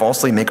 swear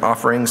falsely, make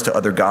offerings to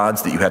other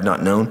gods that you have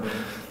not known?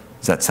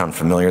 Does that sound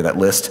familiar, that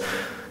list?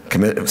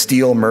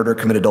 Steal, murder,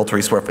 commit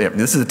adultery, swear. Yeah,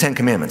 this is the 10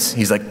 Commandments.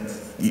 He's like,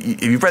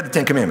 you've read the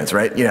 10 Commandments,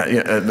 right?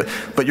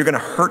 But you're going to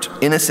hurt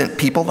innocent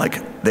people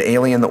like the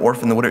alien, the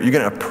orphan, the widow. You're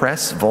going to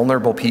oppress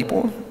vulnerable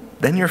people.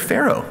 Then you're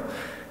Pharaoh.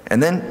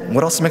 And then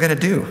what else am I going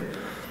to do?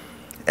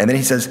 And then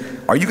he says,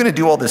 are you going to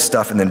do all this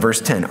stuff? And then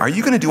verse 10, are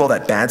you going to do all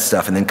that bad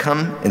stuff and then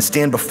come and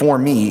stand before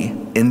me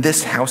in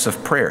this house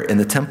of prayer, in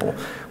the temple,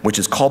 which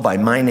is called by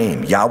my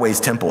name, Yahweh's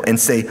temple, and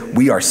say,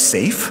 we are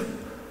safe,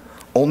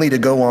 only to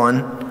go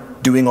on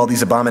doing all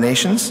these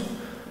abominations?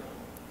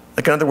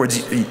 Like, in other words,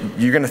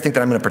 you're going to think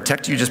that I'm going to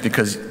protect you just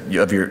because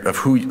of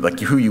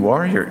who you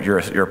are? You're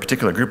a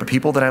particular group of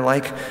people that I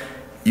like?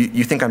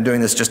 You think I'm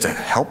doing this just to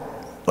help,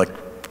 like,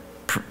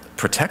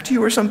 protect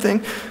you or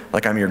something?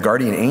 Like I'm your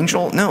guardian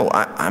angel? No,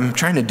 I'm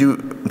trying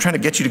to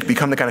get you to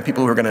become the kind of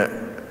people who are going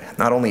to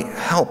not only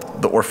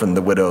help the orphan,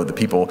 the widow, the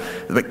people,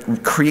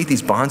 but create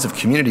these bonds of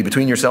community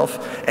between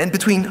yourself and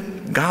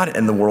between God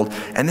and the world,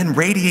 and then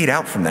radiate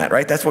out from that,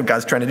 right? That's what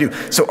God's trying to do.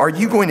 So are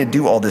you going to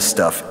do all this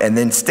stuff and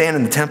then stand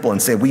in the temple and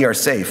say, we are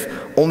safe,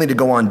 only to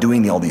go on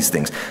doing all these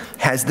things?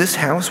 Has this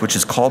house, which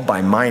is called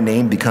by my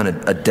name, become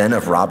a den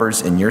of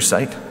robbers in your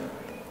sight?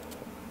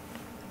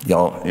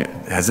 Y'all,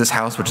 has this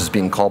house, which is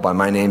being called by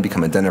my name,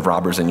 become a den of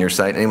robbers in your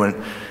sight?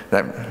 Anyone,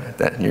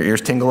 that your ears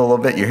tingle a little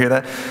bit? You hear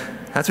that?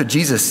 That's what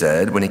Jesus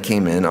said when he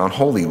came in on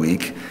Holy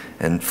Week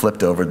and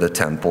flipped over the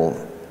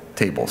temple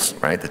tables,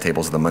 right? The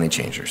tables of the money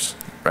changers,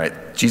 right?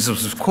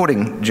 Jesus was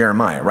quoting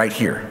Jeremiah right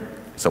here.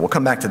 So we'll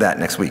come back to that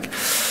next week.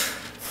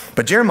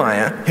 But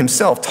Jeremiah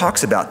himself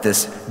talks about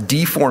this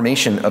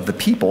deformation of the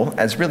people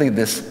as really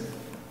this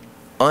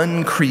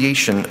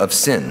uncreation of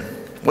sin.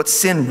 What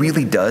sin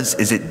really does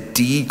is it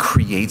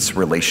decreates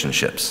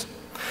relationships.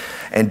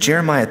 And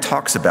Jeremiah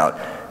talks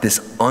about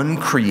this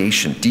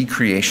uncreation,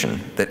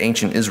 decreation that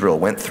ancient Israel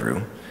went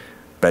through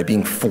by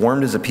being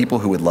formed as a people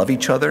who would love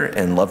each other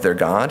and love their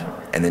God,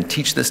 and then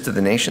teach this to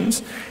the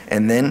nations,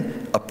 and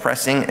then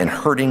oppressing and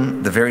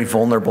hurting the very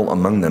vulnerable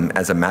among them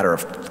as a matter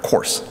of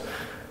course,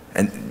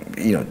 and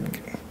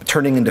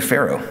turning into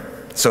Pharaoh.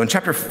 So in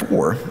chapter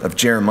 4 of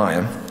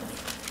Jeremiah,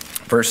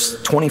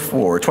 verse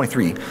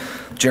 23,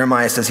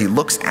 Jeremiah says he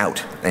looks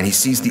out and he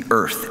sees the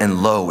earth,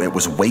 and lo, it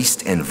was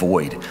waste and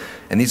void.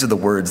 And these are the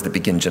words that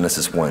begin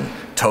Genesis 1.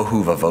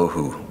 Tohu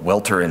vavohu,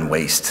 welter and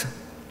waste.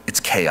 It's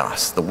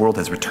chaos. The world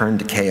has returned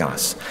to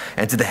chaos.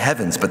 And to the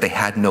heavens, but they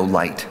had no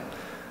light.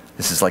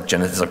 This is like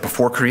Genesis, like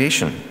before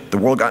creation. The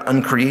world got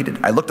uncreated.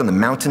 I looked on the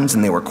mountains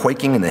and they were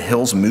quaking, and the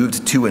hills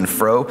moved to and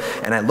fro.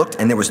 And I looked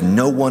and there was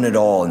no one at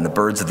all, and the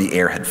birds of the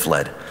air had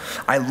fled.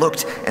 I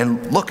looked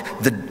and look,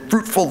 the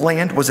fruitful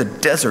land was a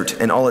desert,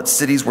 and all its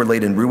cities were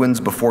laid in ruins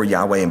before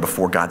Yahweh and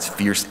before God's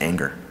fierce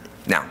anger.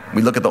 Now,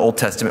 we look at the Old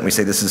Testament and we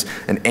say this is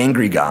an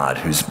angry God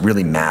who's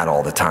really mad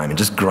all the time and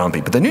just grumpy.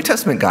 But the New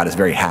Testament God is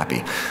very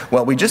happy.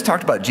 Well, we just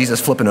talked about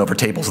Jesus flipping over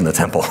tables in the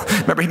temple.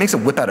 Remember, he makes a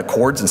whip out of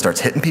cords and starts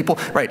hitting people?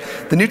 Right.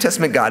 The New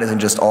Testament God isn't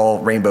just all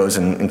rainbows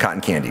and cotton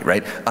candy,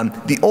 right?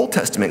 The Old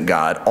Testament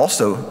God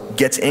also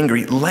gets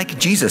angry like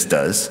Jesus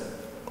does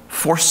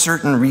for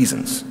certain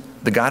reasons.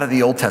 The God of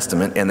the Old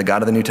Testament and the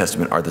God of the New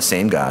Testament are the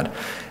same God,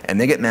 and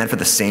they get mad for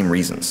the same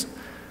reasons.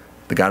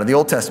 The God of the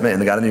Old Testament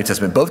and the God of the New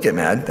Testament both get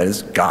mad. That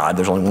is God.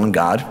 There's only one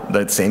God.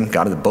 That same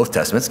God of both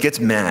Testaments gets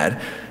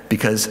mad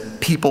because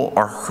people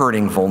are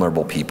hurting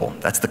vulnerable people.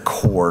 That's the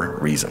core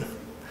reason.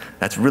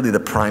 That's really the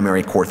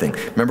primary core thing.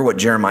 Remember what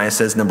Jeremiah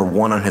says, number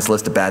 1 on his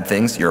list of bad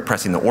things? You're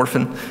oppressing the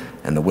orphan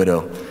and the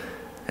widow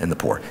and the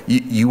poor.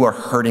 You are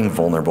hurting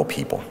vulnerable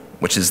people,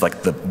 which is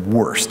like the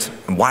worst.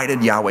 And why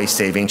did Yahweh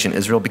save ancient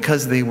Israel?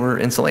 Because they were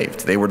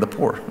enslaved. They were the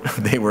poor.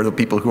 They were the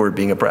people who were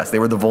being oppressed. They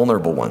were the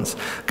vulnerable ones.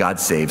 God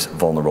saves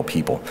vulnerable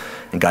people,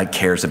 and God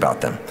cares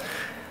about them.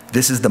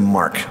 This is the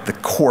mark, the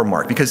core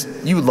mark,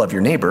 because you love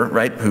your neighbor,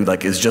 right, who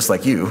is just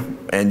like you,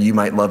 and you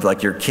might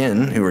love your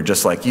kin who are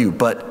just like you,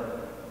 but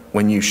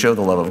when you show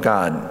the love of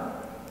God,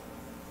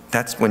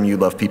 that's when you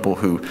love people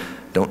who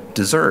don't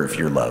deserve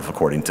your love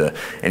according to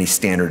any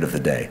standard of the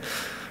day.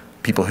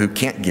 People who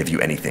can't give you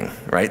anything,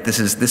 right? This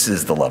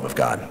is the love of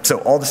God. So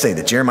all to say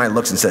that Jeremiah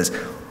looks and says,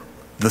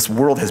 this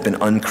world has been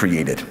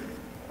uncreated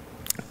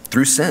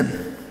through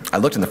sin. I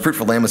looked and the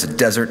fruitful land was a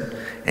desert,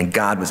 and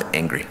God was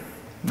angry.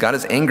 God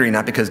is angry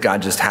not because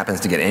God just happens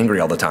to get angry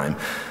all the time.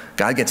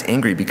 God gets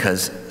angry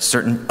because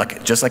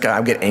just like I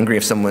would get angry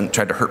if someone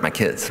tried to hurt my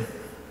kids.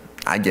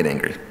 I get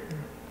angry.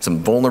 Some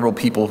vulnerable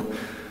people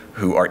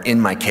who are in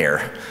my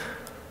care,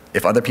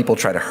 if other people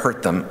try to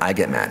hurt them, I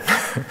get mad.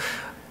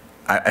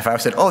 If I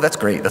said, oh, that's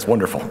great, that's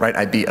wonderful, right?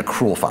 I'd be a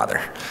cruel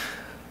father.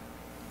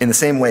 In the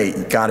same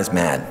way, God is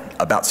mad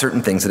about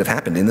certain things that have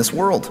happened in this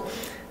world.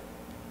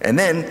 And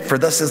then, for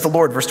thus says the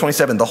Lord, verse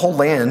 27, the whole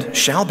land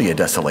shall be a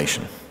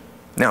desolation.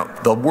 Now,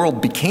 the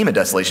world became a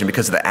desolation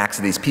because of the acts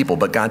of these people,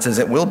 but God says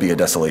it will be a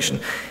desolation.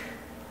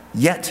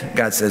 Yet,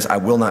 God says, I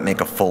will not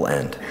make a full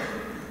end.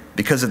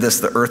 Because of this,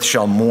 the earth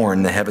shall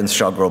mourn, the heavens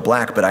shall grow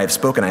black, but I have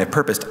spoken, I have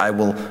purposed, I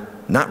will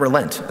not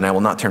relent, and I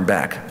will not turn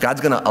back.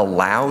 God's going to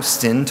allow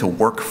sin to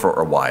work for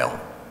a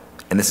while,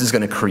 and this is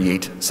going to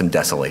create some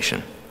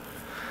desolation.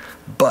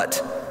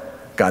 But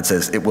God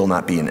says it will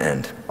not be an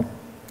end.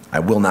 I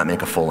will not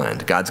make a full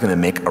end. God's going to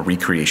make a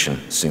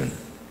recreation soon.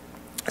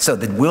 So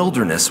the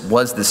wilderness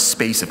was this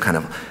space of kind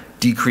of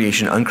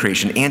decreation,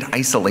 uncreation, and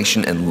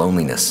isolation and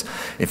loneliness.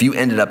 If you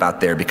ended up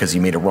out there because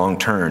you made a wrong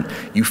turn,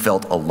 you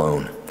felt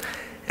alone.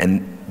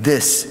 And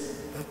this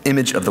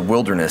image of the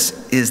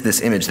wilderness is this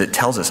image that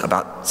tells us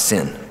about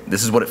sin.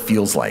 This is what it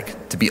feels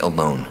like to be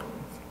alone.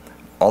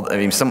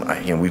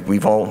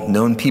 We've all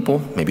known people,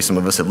 maybe some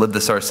of us have lived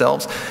this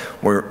ourselves,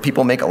 where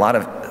people make a lot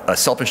of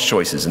selfish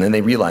choices, and then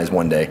they realize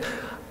one day,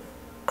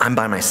 I'm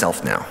by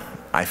myself now.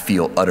 I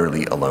feel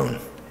utterly alone.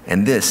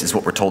 And this is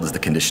what we're told is the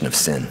condition of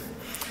sin,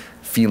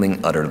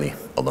 feeling utterly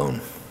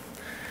alone.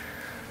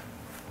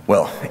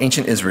 Well,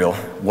 ancient Israel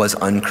was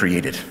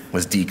uncreated,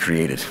 was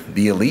decreated.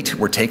 The elite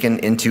were taken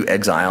into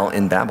exile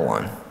in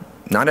Babylon.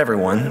 Not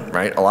everyone,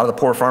 right? A lot of the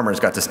poor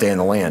farmers got to stay in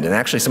the land. And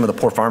actually some of the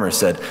poor farmers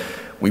said,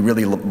 we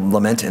really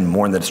lament and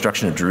mourn the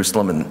destruction of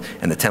Jerusalem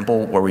and the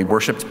temple where we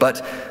worshiped,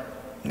 but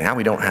now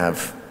we don't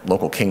have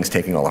local kings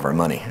taking all of our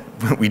money.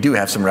 We do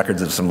have some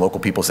records of some local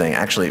people saying,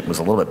 actually, it was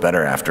a little bit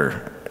better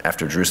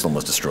after Jerusalem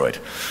was destroyed.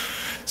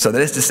 So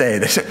that is to say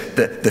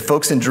that the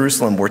folks in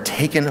Jerusalem were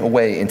taken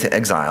away into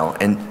exile,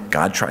 and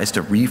God tries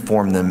to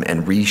reform them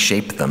and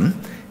reshape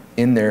them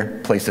in their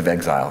place of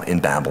exile in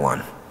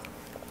Babylon.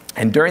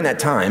 And during that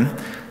time,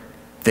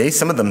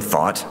 some of them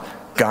thought,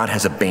 God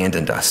has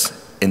abandoned us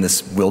in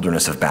this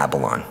wilderness of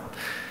Babylon.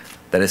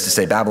 That is to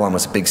say, Babylon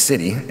was a big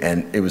city,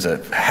 and it was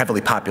a heavily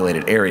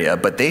populated area,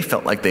 but they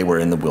felt like they were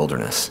in the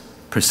wilderness,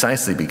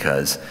 precisely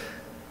because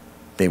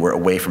they were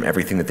away from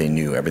everything that they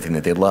knew, everything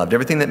that they loved,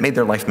 everything that made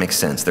their life make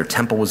sense. Their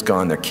temple was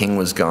gone, their king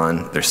was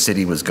gone, their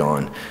city was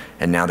gone,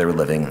 and now they were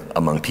living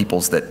among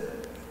peoples that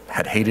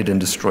had hated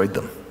and destroyed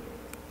them.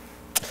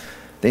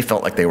 They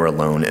felt like they were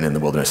alone and in the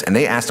wilderness, and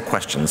they asked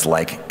questions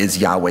like, is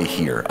Yahweh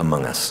here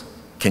among us?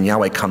 Can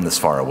Yahweh come this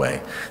far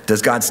away?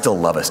 Does God still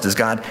love us? Does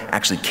God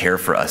actually care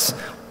for us?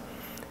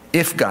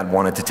 If God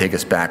wanted to take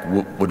us back,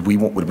 would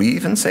we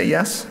even say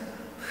yes?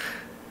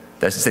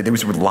 That's to say,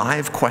 these were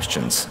live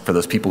questions for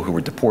those people who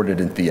were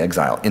deported into the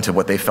exile, into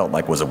what they felt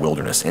like was a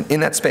wilderness. And in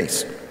that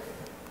space,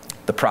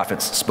 the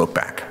prophets spoke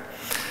back.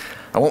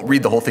 I won't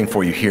read the whole thing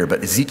for you here,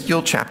 but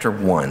Ezekiel chapter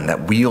 1,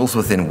 that wheels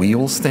within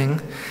wheels thing,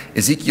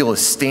 Ezekiel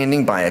is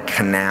standing by a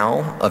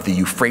canal of the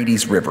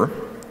Euphrates River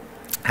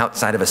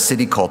outside of a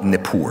city called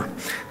Nippur.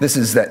 This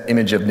is that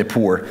image of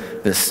Nippur,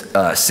 this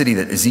city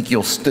that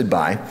Ezekiel stood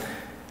by.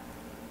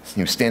 He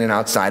was standing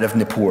outside of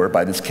Nippur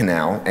by this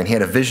canal, and he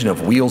had a vision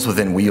of wheels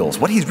within wheels.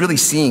 What he's really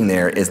seeing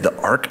there is the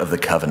Ark of the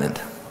Covenant,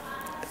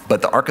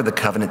 but the Ark of the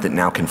Covenant that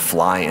now can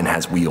fly and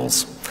has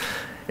wheels.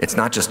 It's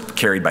not just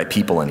carried by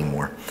people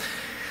anymore.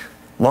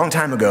 Long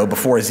time ago,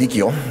 before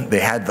Ezekiel, they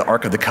had the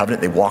Ark of the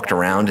Covenant. They walked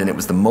around, and it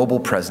was the mobile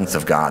presence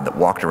of God that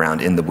walked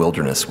around in the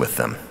wilderness with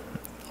them.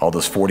 All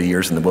those 40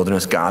 years in the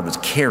wilderness, God was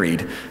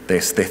carried,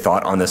 they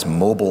thought, on this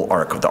mobile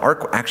ark. The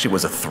ark actually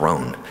was a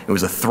throne. It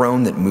was a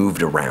throne that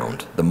moved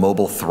around, the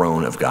mobile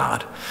throne of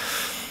God.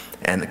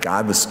 And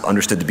God was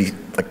understood to be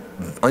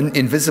like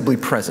invisibly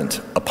present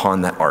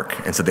upon that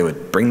ark. And so they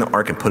would bring the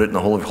ark and put it in the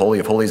Holy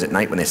of Holies at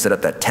night when they set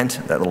up that tent,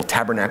 that little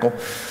tabernacle.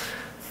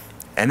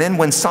 And then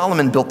when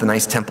Solomon built the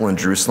nice temple in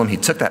Jerusalem, he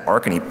took that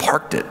ark and he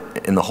parked it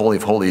in the Holy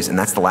of Holies, and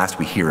that's the last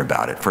we hear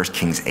about it, 1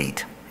 Kings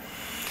 8.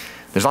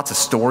 There's lots of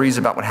stories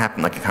about what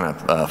happened, like kind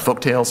of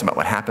folk tales about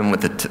what happened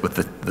with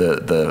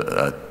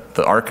the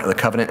Ark of the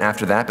Covenant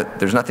after that, but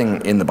there's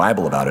nothing in the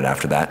Bible about it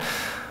after that.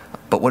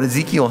 But what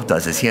Ezekiel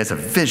does is he has a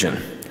vision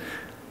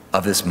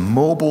of this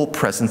mobile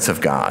presence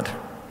of God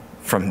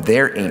from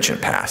their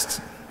ancient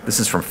past. This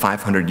is from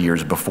 500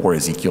 years before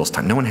Ezekiel's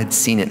time. No one had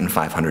seen it in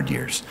 500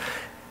 years.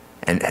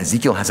 And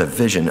Ezekiel has a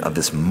vision of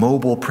this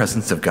mobile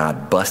presence of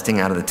God busting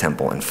out of the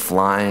temple and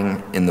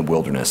flying in the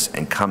wilderness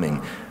and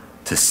coming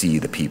to see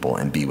the people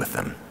and be with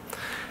them.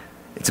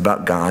 It's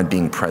about God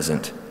being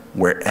present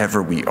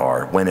wherever we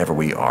are, whenever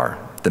we are.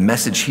 The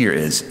message here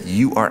is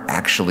you are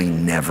actually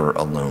never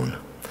alone,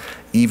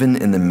 even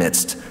in the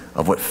midst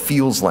of what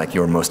feels like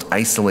your most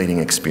isolating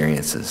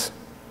experiences.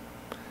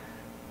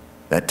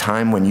 That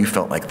time when you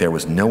felt like there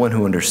was no one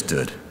who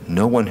understood,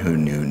 no one who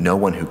knew, no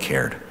one who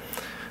cared.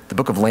 The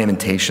book of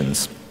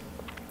Lamentations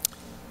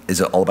is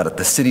all about it.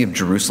 The city of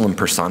Jerusalem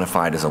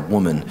personified as a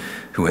woman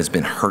who has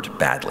been hurt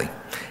badly.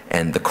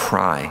 And the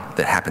cry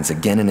that happens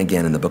again and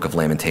again in the book of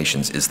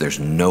Lamentations is there's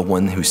no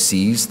one who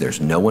sees,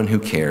 there's no one who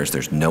cares,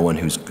 there's no one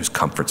who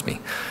comforts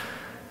me.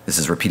 This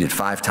is repeated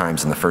 5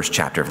 times in the first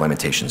chapter of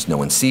Lamentations. No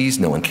one sees,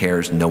 no one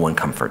cares, no one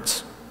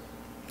comforts.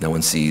 No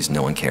one sees,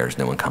 no one cares,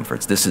 no one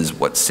comforts. This is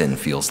what sin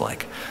feels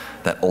like,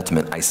 that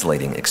ultimate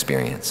isolating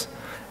experience.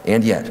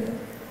 And yet,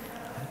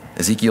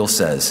 Ezekiel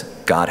says,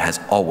 God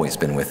has always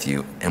been with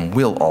you and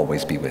will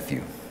always be with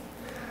you.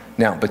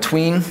 Now,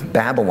 between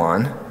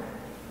Babylon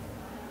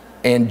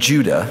and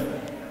Judah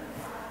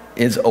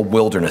is a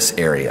wilderness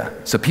area.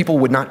 So people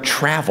would not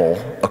travel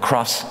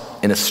across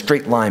in a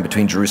straight line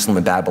between Jerusalem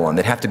and Babylon.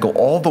 They'd have to go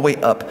all the way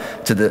up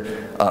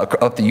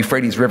the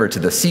Euphrates River to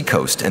the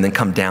seacoast and then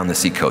come down the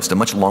seacoast, a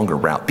much longer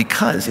route,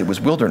 because it was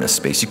wilderness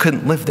space. You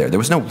couldn't live there. There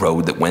was no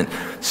road that went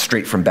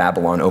straight from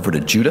Babylon over to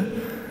Judah,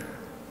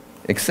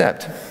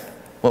 except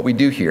what we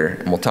do here,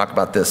 and we'll talk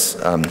about this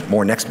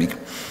more next week,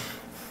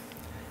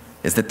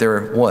 is that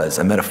there was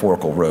a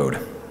metaphorical road.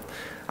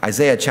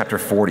 Isaiah chapter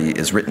 40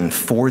 is written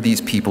for these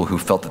people who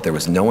felt that there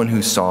was no one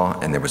who saw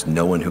and there was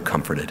no one who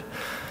comforted.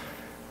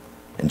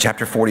 And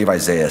chapter 40 of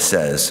Isaiah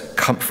says,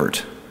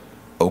 "Comfort,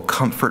 O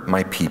comfort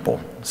my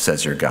people,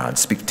 says your God.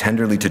 Speak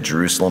tenderly to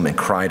Jerusalem and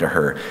cry to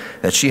her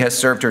that she has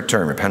served her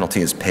term, her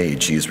penalty is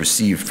paid, she has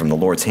received from the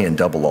Lord's hand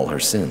double all her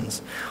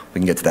sins." We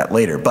can get to that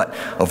later, but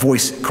a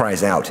voice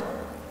cries out,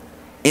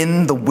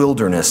 "In the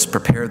wilderness,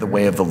 prepare the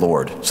way of the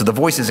Lord." So the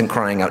voice isn't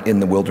crying out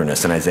in the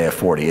wilderness in Isaiah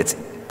 40.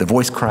 The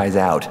voice cries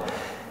out,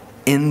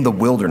 "In the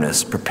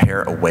wilderness,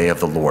 prepare a way of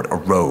the Lord," a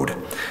road.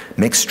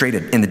 "Make straight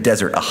in the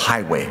desert a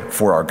highway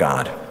for our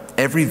God.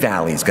 Every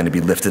valley is going to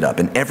be lifted up,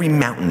 and every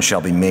mountain shall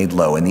be made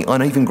low, and the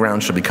uneven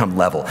ground shall become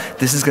level."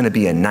 This is going to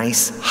be a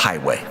nice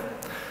highway,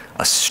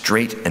 a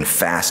straight and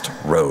fast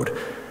road.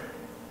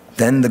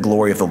 "Then the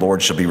glory of the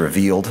Lord shall be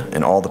revealed,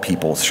 and all the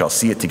people shall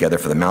see it together,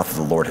 for the mouth of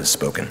the Lord has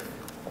spoken."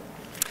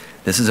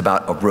 This is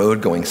about a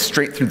road going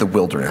straight through the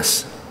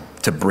wilderness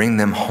to bring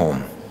them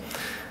home.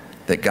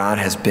 That God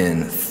has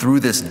been,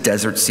 through this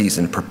desert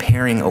season,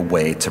 preparing a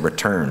way to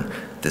return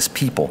this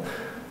people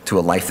to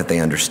a life that they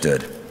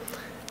understood.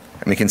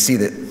 And we can see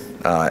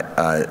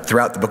that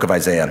throughout the book of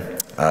Isaiah,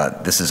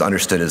 this is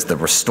understood as the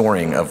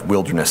restoring of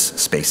wilderness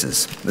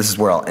spaces. This is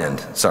where I'll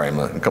end. Sorry, I'm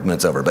a couple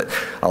minutes over, but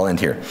I'll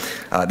end here.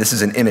 This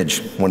is an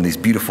image, one of these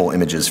beautiful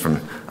images from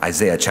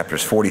Isaiah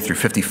chapters 40 through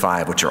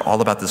 55, which are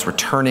all about this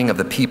returning of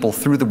the people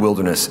through the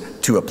wilderness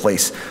to a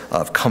place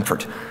of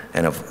comfort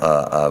and of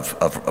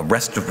a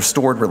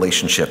restored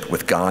relationship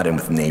with God and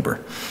with neighbor.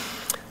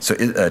 So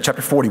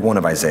chapter 41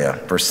 of Isaiah,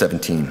 verse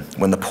 17,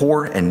 "When the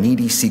poor and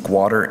needy seek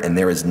water and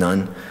there is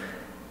none,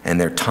 and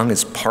their tongue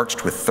is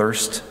parched with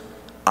thirst,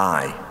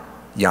 I,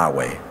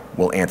 Yahweh,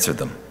 will answer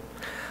them.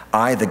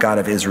 I, the God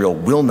of Israel,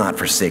 will not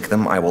forsake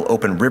them. I will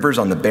open rivers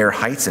on the bare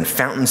heights and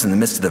fountains in the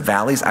midst of the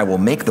valleys. I will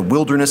make the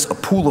wilderness a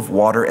pool of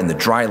water, and the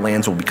dry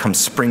lands will become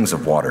springs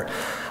of water.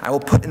 I will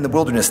put in the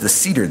wilderness the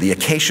cedar, the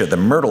acacia, the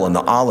myrtle, and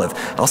the olive.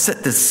 I'll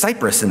set the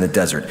cypress in the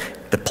desert,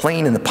 the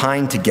plane and the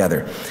pine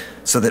together,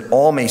 so that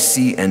all may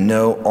see and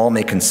know, all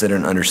may consider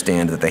and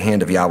understand that the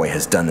hand of Yahweh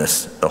has done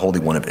this. The Holy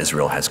One of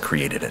Israel has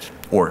created it,"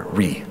 or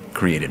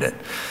recreated it.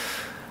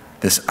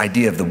 This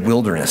idea of the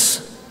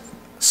wilderness,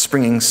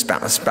 springing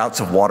spouts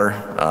of water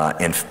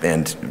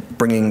and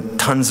bringing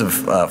tons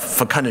of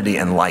fecundity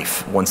and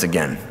life once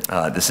again.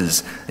 This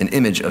is an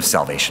image of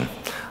salvation.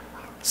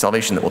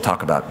 Salvation that we'll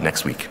talk about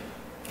next week.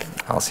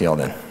 I'll see y'all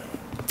then.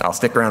 I'll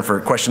stick around for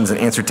questions and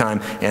answer time,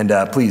 and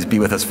please be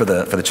with us for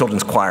the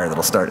children's choir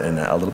that'll start in a little